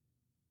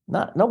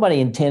nobody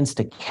intends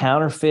to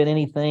counterfeit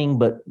anything,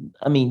 but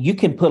I mean, you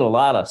can put a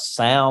lot of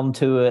sound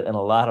to it and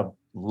a lot of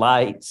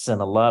lights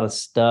and a lot of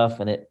stuff,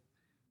 and it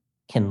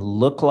can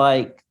look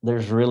like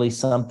there's really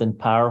something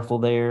powerful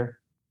there.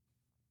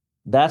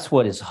 That's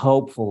what is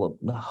hope-filled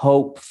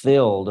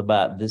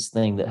about this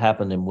thing that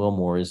happened in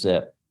Wilmore, is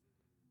that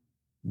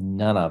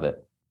none of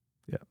it.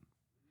 Yeah.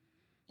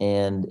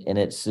 And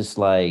it's just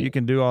like, you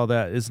can do all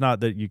that. It's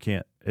not that you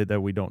can't, that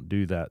we don't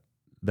do that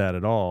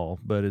at all,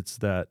 but it's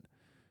that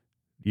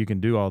you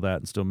can do all that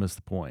and still miss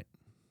the point.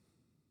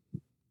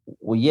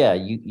 Well, yeah,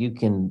 you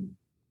can.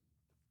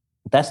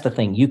 That's the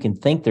thing. You can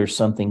think there's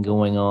something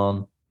going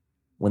on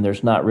when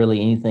there's not really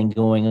anything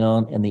going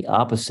on, and the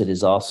opposite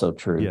is also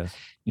true. Yes.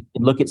 You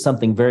can look at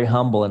something very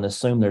humble and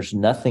assume there's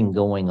nothing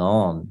going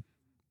on,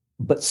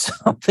 but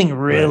something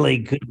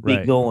really could be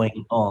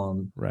going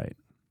on. Right.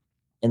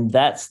 And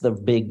that's the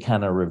big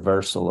kind of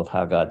reversal of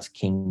how God's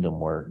kingdom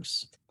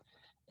works.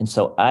 And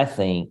so I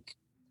think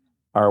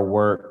our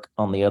work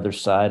on the other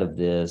side of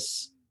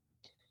this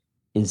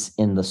is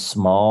in the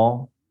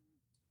small.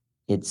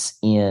 It's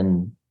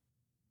in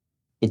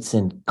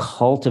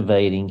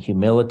cultivating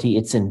humility.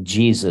 It's in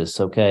Jesus,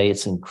 okay?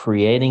 It's in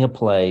creating a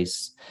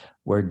place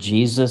where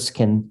Jesus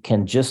can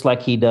just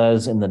like he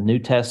does in the New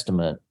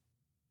Testament,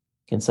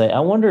 can say, I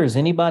wonder, is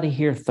anybody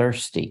here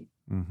thirsty?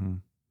 Mm-hmm.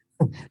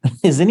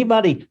 Is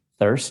anybody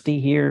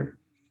thirsty here?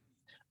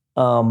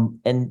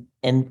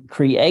 And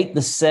create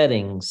the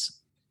settings.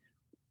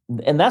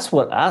 And that's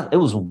what it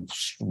was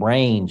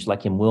strange,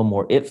 like in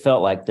Wilmore, it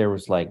felt like there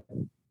was like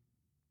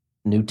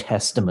New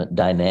Testament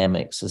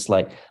dynamics. It's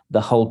like the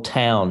whole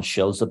town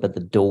shows up at the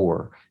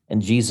door and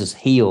Jesus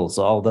heals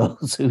all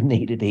those who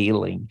needed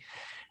healing.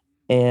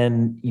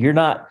 And you're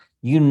not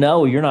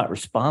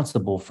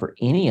responsible for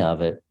any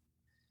of it.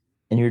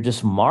 And you're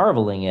just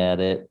marveling at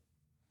it.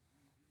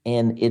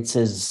 And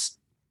it's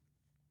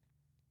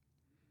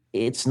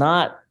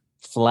not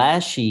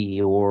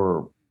flashy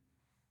or,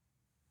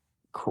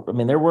 I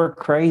mean, there were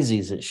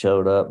crazies that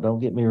showed up, don't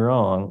get me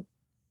wrong,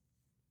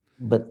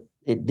 but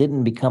it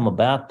didn't become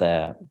about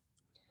that.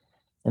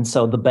 And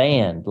so the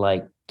band,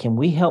 like, can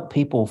we help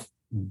people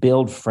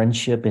build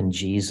friendship in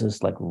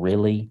Jesus? Like,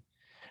 really?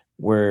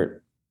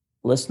 Where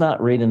let's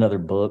not read another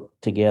book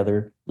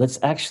together. Let's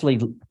actually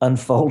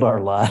unfold our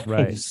lives.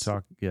 Right.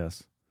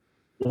 Yes.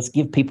 Let's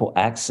give people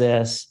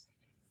access.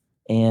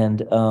 And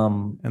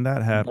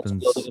that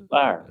happens.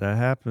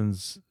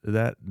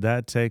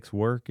 That takes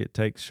work. It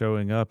takes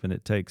showing up, and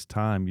it takes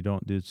time. You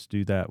don't just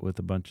do that with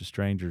a bunch of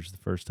strangers the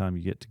first time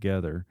you get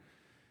together.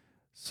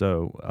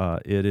 So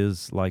it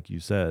is, like you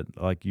said,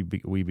 like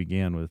we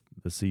began with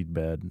the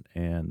Seedbed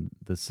and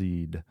the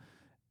seed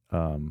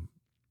that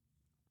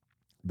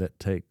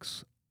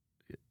takes.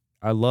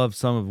 I love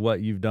some of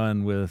what you've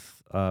done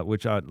with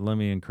let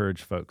me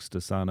encourage folks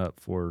to sign up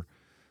for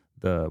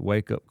the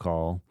Wake Up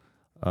Call,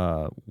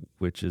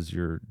 which is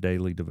your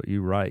daily.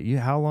 You write.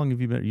 How long have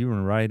you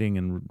been writing?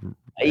 And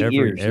 8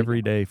 years.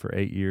 Every day for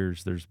 8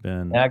 years. There's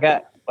been. I've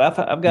got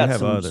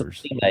some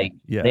others.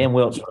 Dan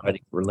Welch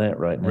writing for Lent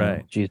right now.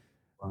 Right. Jeez.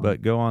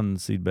 But go on the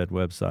Seedbed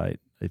website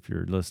if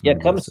you're listening.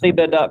 Yeah, come to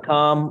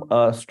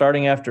seedbed.com.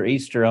 Starting after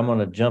Easter, I'm going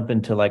to jump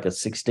into like a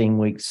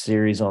 16-week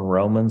series on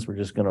Romans. We're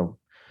just going to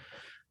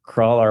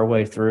crawl our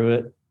way through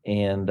it.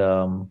 And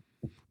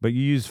but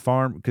you use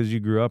farm because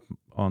you grew up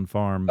on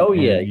farm. Oh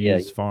yeah, you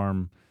use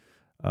farm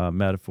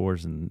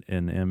metaphors and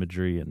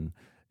imagery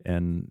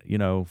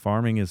and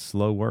farming is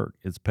slow work.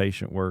 It's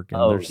patient work,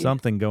 and there's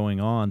something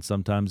going on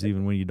sometimes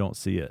even when you don't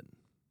see it.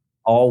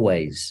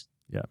 always.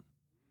 Yeah.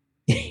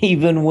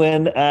 Even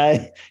when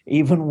I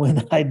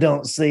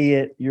don't see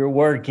it, you're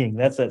working.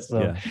 That's that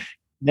song. Yeah.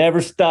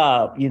 Never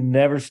stop. You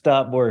never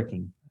stop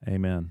working.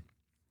 Amen.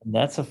 And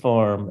that's a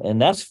farm.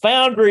 And that's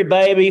Foundry,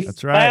 baby.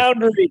 That's right.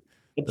 Foundry,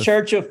 the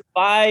Church of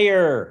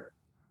Fire.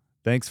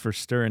 Thanks for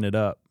stirring it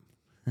up.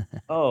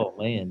 Oh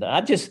man.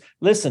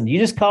 Listen, you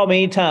just call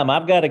me anytime.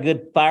 I've got a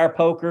good fire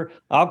poker.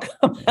 I'll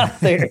come out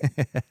there,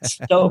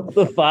 stoke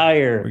the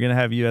fire. We're going to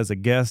have you as a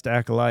guest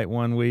acolyte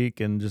one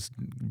week and just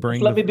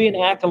Let me be an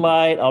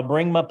acolyte. I'll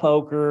bring my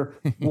poker.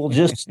 We'll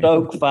just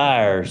stoke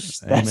fires.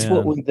 That's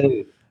what we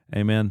do.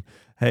 Amen.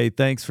 Hey,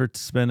 thanks for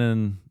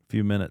spending a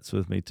few minutes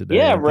with me today.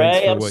 Yeah,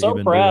 Ray, I'm so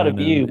proud of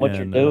you, what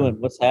you're doing,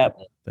 what's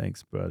happening.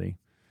 Thanks, buddy.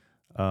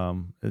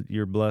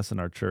 You're blessing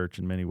our church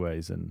in many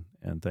ways, and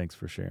thanks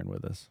for sharing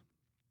with us.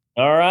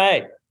 All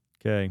right.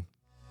 Okay.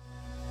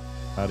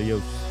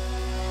 Adios.